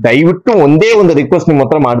ಕ್ವಾಂಟಿಟಿ. ದಯವಿಟ್ಟು ಒಂದೇ ಒಂದು ರಿಕ್ವೆಸ್ಟ್ ನಿಮ್ಮ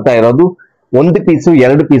ಹತ್ರ ಮಾಡ್ತಾ ಇರೋದು, 1 ಪೀಸು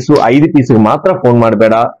 2 ಪೀಸು 5 ಪೀಸ್ಗೆ ಮಾತ್ರ ಫೋನ್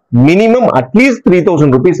ಮಾಡಬೇಡ. ಮಿನಿಮಮ್ ಅಟ್ಲೀಸ್ಟ್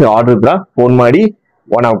 3000 rupees ಆರ್ಡರ್ ಇದ್ರ ಫೋನ್ ಮಾಡಿ,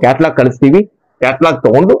 ನಾವು ಕ್ಯಾಟ್ಲಾಗ್ ಕಳಿಸ್ತೀವಿ. ಕ್ಯಾಟ್ಲಾಗ್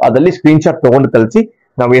ತಗೊಂಡು ಅದರಲ್ಲಿ ಸ್ಕ್ರೀನ್ ಶಾಟ್ ತಗೊಂಡು ಕಳಿಸಿ,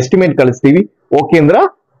 ನಾವು ಎಸ್ಟಿಮೇಟ್ ಕಳಿಸ್ತೀವಿ. ಓಕೆ ಅಂದ್ರ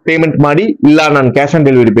ಪೇಮೆಂಟ್ ಮಾಡಿ, ಇಲ್ಲ ನಾನು ಕ್ಯಾಶ್ ಆನ್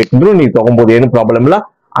ಡೆಲಿವರಿ ಬೇಕಂದ್ರು ನೀವು ತಗೊಬಹುದು, ಏನು ಪ್ರಾಬ್ಲಮ್ ಇಲ್ಲ.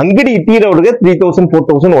 ಅಂಗಡಿ ಇಟ್ಟಿರೋರಿಗೆ 3000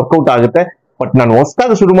 4000 ವರ್ಕೌಟ್ ಆಗುತ್ತೆ. ಬಟ್ ನಾನು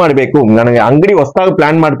ಹೊಸದಾಗಿ ಶುರು ಮಾಡಬೇಕು, ನನಗೆ ಅಂಗಡಿ ಹೊಸದಾಗಿ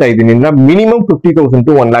ಪ್ಲಾನ್ ಮಾಡ್ತಾ ಇದ್ದೀನಿ ಅಂದ್ರೆ ಮಿನಿಮಮ್ 50,000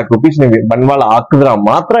 to 1 lakh rupees ನೀವು ಬಂಡವಾಳ ಹಾಕಿದ್ರೆ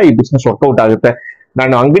ಮಾತ್ರ ಈ ಬಿಸ್ನೆಸ್ ವರ್ಕೌಟ್ ಆಗುತ್ತೆ.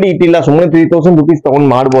 ನಾನು ಅಂಗಡಿ ಇಟ್ಟಿಲ್ಲ ಸುಮ್ಮನೆ 3000 rupees ತಗೊಂಡ್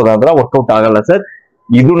ಮಾಡ್ಬೋದಾದ್ರೆ ವರ್ಕೌಟ್ ಆಗಲ್ಲ ಸರ್.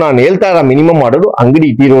 ಇದು ನಾನು ಹೇಳ್ತಾ ಇರೋ ಮಿನಿಮಮ್ ಮಾಡೋದು ಅಂಗಡಿ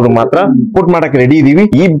ಇಟ್ಟಿರೋರು ಮಾತ್ರ ಸಪೋರ್ಟ್ ಮಾಡಕ್ಕೆ ರೆಡಿ ಇದೀವಿ.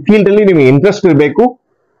 ಈ ಫೀಲ್ಡ್ ಅಲ್ಲಿ ನಿಮಗೆ ಇಂಟ್ರೆಸ್ಟ್ ಇರಬೇಕು,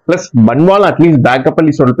 ಪ್ಲಸ್ ಬಂಡವಾಳ ಅಟ್ಲೀಸ್ಟ್ ಬ್ಯಾಕಪ್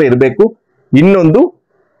ಅಲ್ಲಿ ಸ್ವಲ್ಪ ಇರಬೇಕು, ಇನ್ನೊಂದು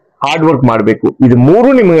ಹಾರ್ಡ್ ವರ್ಕ್ ಮಾಡಬೇಕು. ಇದು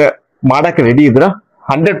ಮೂರು ನಿಮಗೆ ಮಾಡಕ್ಕೆ ರೆಡಿ ಇದ್ರ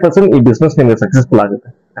 100% ಈ ಬಿಸ್ನೆಸ್ ನಿಮಗೆ ಸಕ್ಸಸ್ಫುಲ್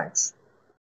ಆಗುತ್ತೆ. ಥ್ಯಾಂಕ್ಸ್.